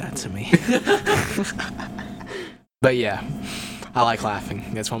 don't do that to me. But yeah, I like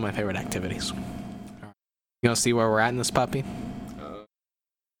laughing. It's one of my favorite activities. You want to see where we're at in this puppy?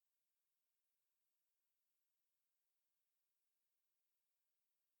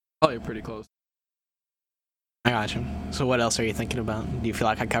 Oh, you're pretty close. I got you. So what else are you thinking about? Do you feel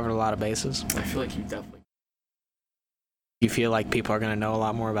like I covered a lot of bases? I feel like you definitely... You feel like people are going to know a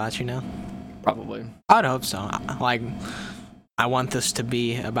lot more about you now? Probably. I'd hope so. Like, I want this to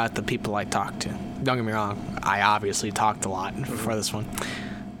be about the people I talk to. Don't get me wrong. I obviously talked a lot for this one.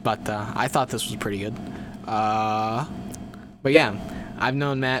 But I thought this was pretty good. But yeah, I've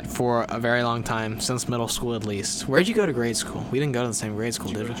known Matt for a very long time, since middle school at least. Where'd you go to grade school? We didn't go to the same grade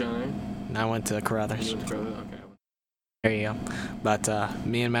school, did we? I went to Carruthers. You went to Carruthers? Okay. There you go. But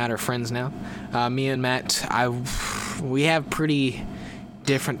me and Matt are friends now. Me and Matt, we have pretty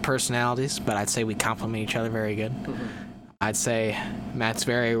different personalities, but I'd say we complement each other very good. Mm-hmm. I'd say Matt's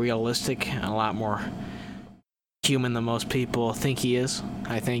very realistic and a lot more human than most people think he is.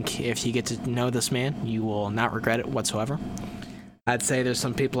 I think if you get to know this man, you will not regret it whatsoever. I'd say there's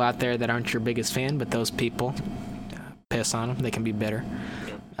some people out there that aren't your biggest fan, but those people, piss on them. They can be bitter.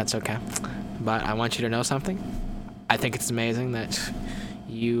 That's okay. But I want you to know something. I think it's amazing that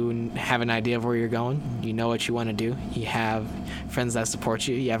you have an idea of where you're going. You know what you want to do. You have friends that support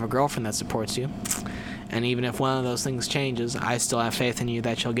you. You have a girlfriend that supports you. And even if one of those things changes, I still have faith in you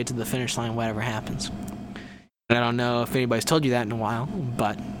that you'll get to the finish line, whatever happens. And I don't know if anybody's told you that in a while,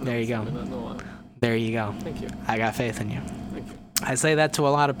 but there you go. There you go. Thank you. I got faith in you. Thank you. I say that to a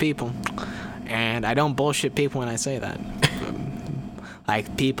lot of people, and I don't bullshit people when I say that.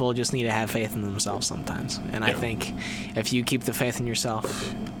 Like, people just need to have faith in themselves sometimes. And I think if you keep the faith in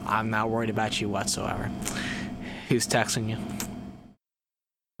yourself, I'm not worried about you whatsoever. Who's texting you?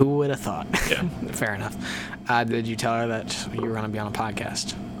 Who would have thought? Yeah. Fair enough. Did you tell her that you were going to be on a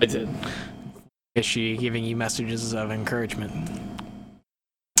podcast? I did. Is she giving you messages of encouragement?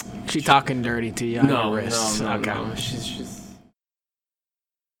 She talking dirty to you on your wrists? No. Okay. She's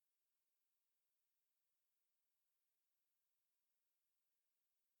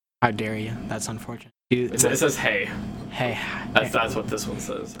How dare you? That's unfortunate. It says hey. Hey. That's what this one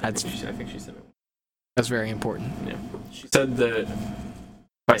says. I think she said it. That's very important. Yeah. She said that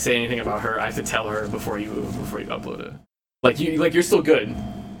if I say anything about her, I have to tell her before you upload it. Like you're still good,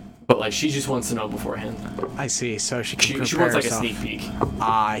 but like she just wants to know beforehand. I see. So she can She prepare wants like herself. a sneak peek.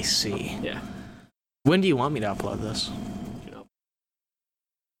 I see. Yeah. When do you want me to upload this?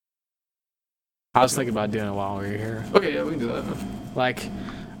 I was thinking about doing it while we were here. Okay, yeah, we can do that. Like,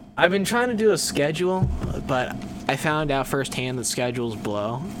 I've been trying to do a schedule, but I found out firsthand that schedules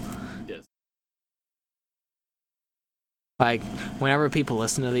blow. Yes. Like, whenever people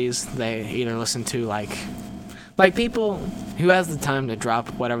listen to these, they either listen to, like people who has the time to drop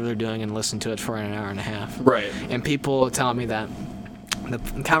whatever they're doing and listen to it for an hour and a half. Right. And people tell me that the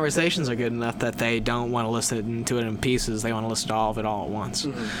conversations are good enough that they don't want to listen to it in pieces. They want to listen to all of it all at once.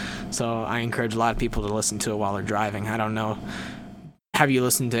 Mm-hmm. So I encourage a lot of people to listen to it while they're driving. I don't know. Have you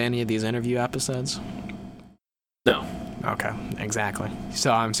listened to any of these interview episodes? No. Okay, exactly.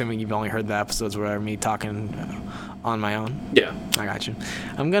 So I'm assuming you've only heard the episodes where me talking on my own? Yeah. I got you.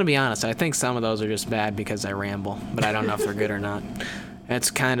 I'm going to be honest. I think some of those are just bad because I ramble, but I don't know if they're good or not. It's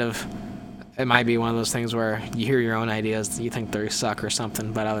kind of... It might be one of those things where you hear your own ideas, you think they suck or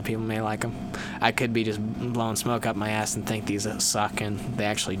something, but other people may like them. I could be just blowing smoke up my ass and think these suck, and they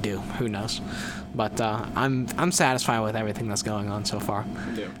actually do. Who knows? But I'm satisfied with everything that's going on so far.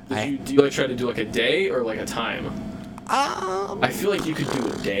 Yeah. Do you like try to do like a day or like a time? I feel like you could do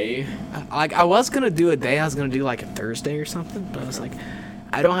a day. Like, I was gonna do a day. I was gonna do like a Thursday or something, but I was like,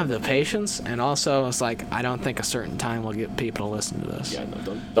 I don't have the patience, and also it's like I don't think a certain time will get people to listen to this. Yeah,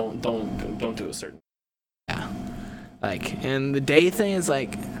 no, don't do a certain. Yeah, like, and the day thing is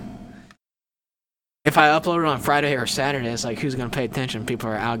like, if I upload it on Friday or Saturday, it's like, who's gonna pay attention? People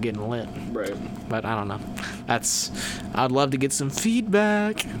are out getting lit. Right. But I don't know. I'd love to get some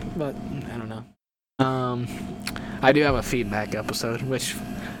feedback, but I don't know. I do have a feedback episode, which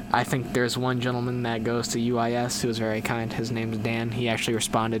I think there's one gentleman that goes to UIS who was very kind. His name's Dan. He actually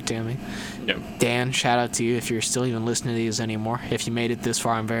responded to me. Yep. Dan, shout out to you if you're still even listening to these anymore. If you made it this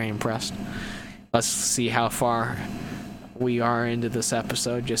far, I'm very impressed. Let's see how far we are into this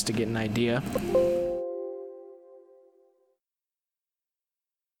episode just to get an idea.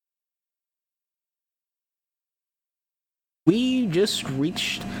 We just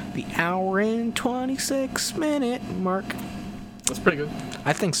reached the hour and 26-minute mark. That's pretty good.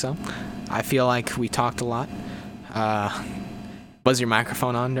 I think so. I feel like we talked a lot. Was your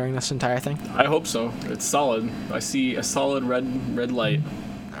microphone on during this entire thing? I hope so. It's solid. I see a solid red light.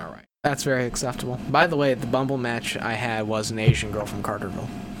 All right. That's very acceptable. By the way, the Bumble match I had was an Asian girl from Carterville.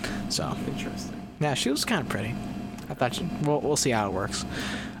 So Interesting. yeah, she was kind of pretty. I thought we'll see how it works.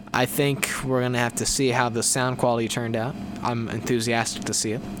 I think we're going to have to see how the sound quality turned out. I'm enthusiastic to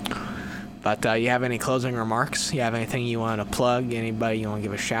see it. But you have any closing remarks? You have anything you want to plug? Anybody you want to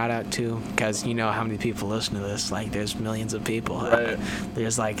give a shout out to? Because you know how many people listen to this. Like, there's millions of people. Right.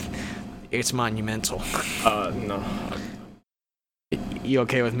 There's like, it's monumental. No. You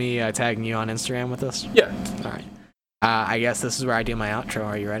okay with me tagging you on Instagram with this? Yeah. All right. I guess this is where I do my outro.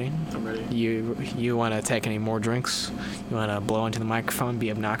 Are you ready? I'm ready. You want to take any more drinks? You want to blow into the microphone,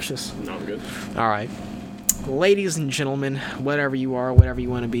 be obnoxious? No, I'm good. All right. Ladies and gentlemen, whatever you are, whatever you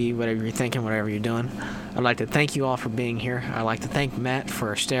want to be, whatever you're thinking, whatever you're doing, I'd like to thank you all for being here. I'd like to thank Matt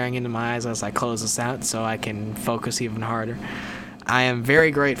for staring into my eyes as I close this out so I can focus even harder. I am very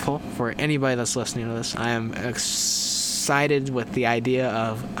grateful for anybody that's listening to this. I am excited with the idea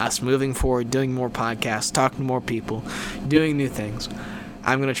of us moving forward, doing more podcasts, talking to more people, doing new things.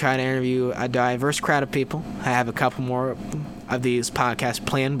 I'm going to try to interview a diverse crowd of people. I have a couple more of these podcasts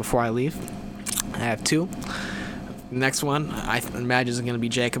planned before I leave. I have 2. The next one, I imagine, is going to be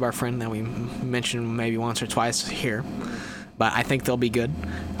Jacob, our friend that we mentioned maybe once or twice here. But I think they'll be good.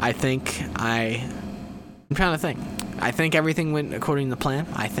 I'm trying to think. I think everything went according to plan.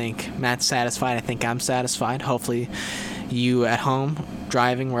 I think Matt's satisfied. I think I'm satisfied. Hopefully you at home,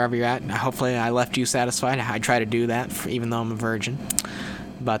 driving, wherever you're at, hopefully I left you satisfied. I try to do that, even though I'm a virgin.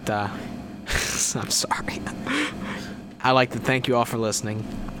 But I'm sorry. I'd like to thank you all for listening.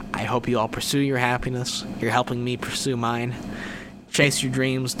 I hope you all pursue your happiness. You're helping me pursue mine. Chase your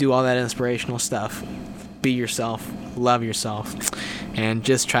dreams. Do all that inspirational stuff. Be yourself. Love yourself. And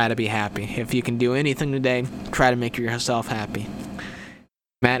just try to be happy. If you can do anything today, try to make yourself happy.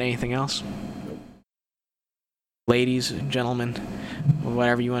 Matt, anything else? Ladies, gentlemen,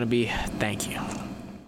 whatever you want to be, thank you.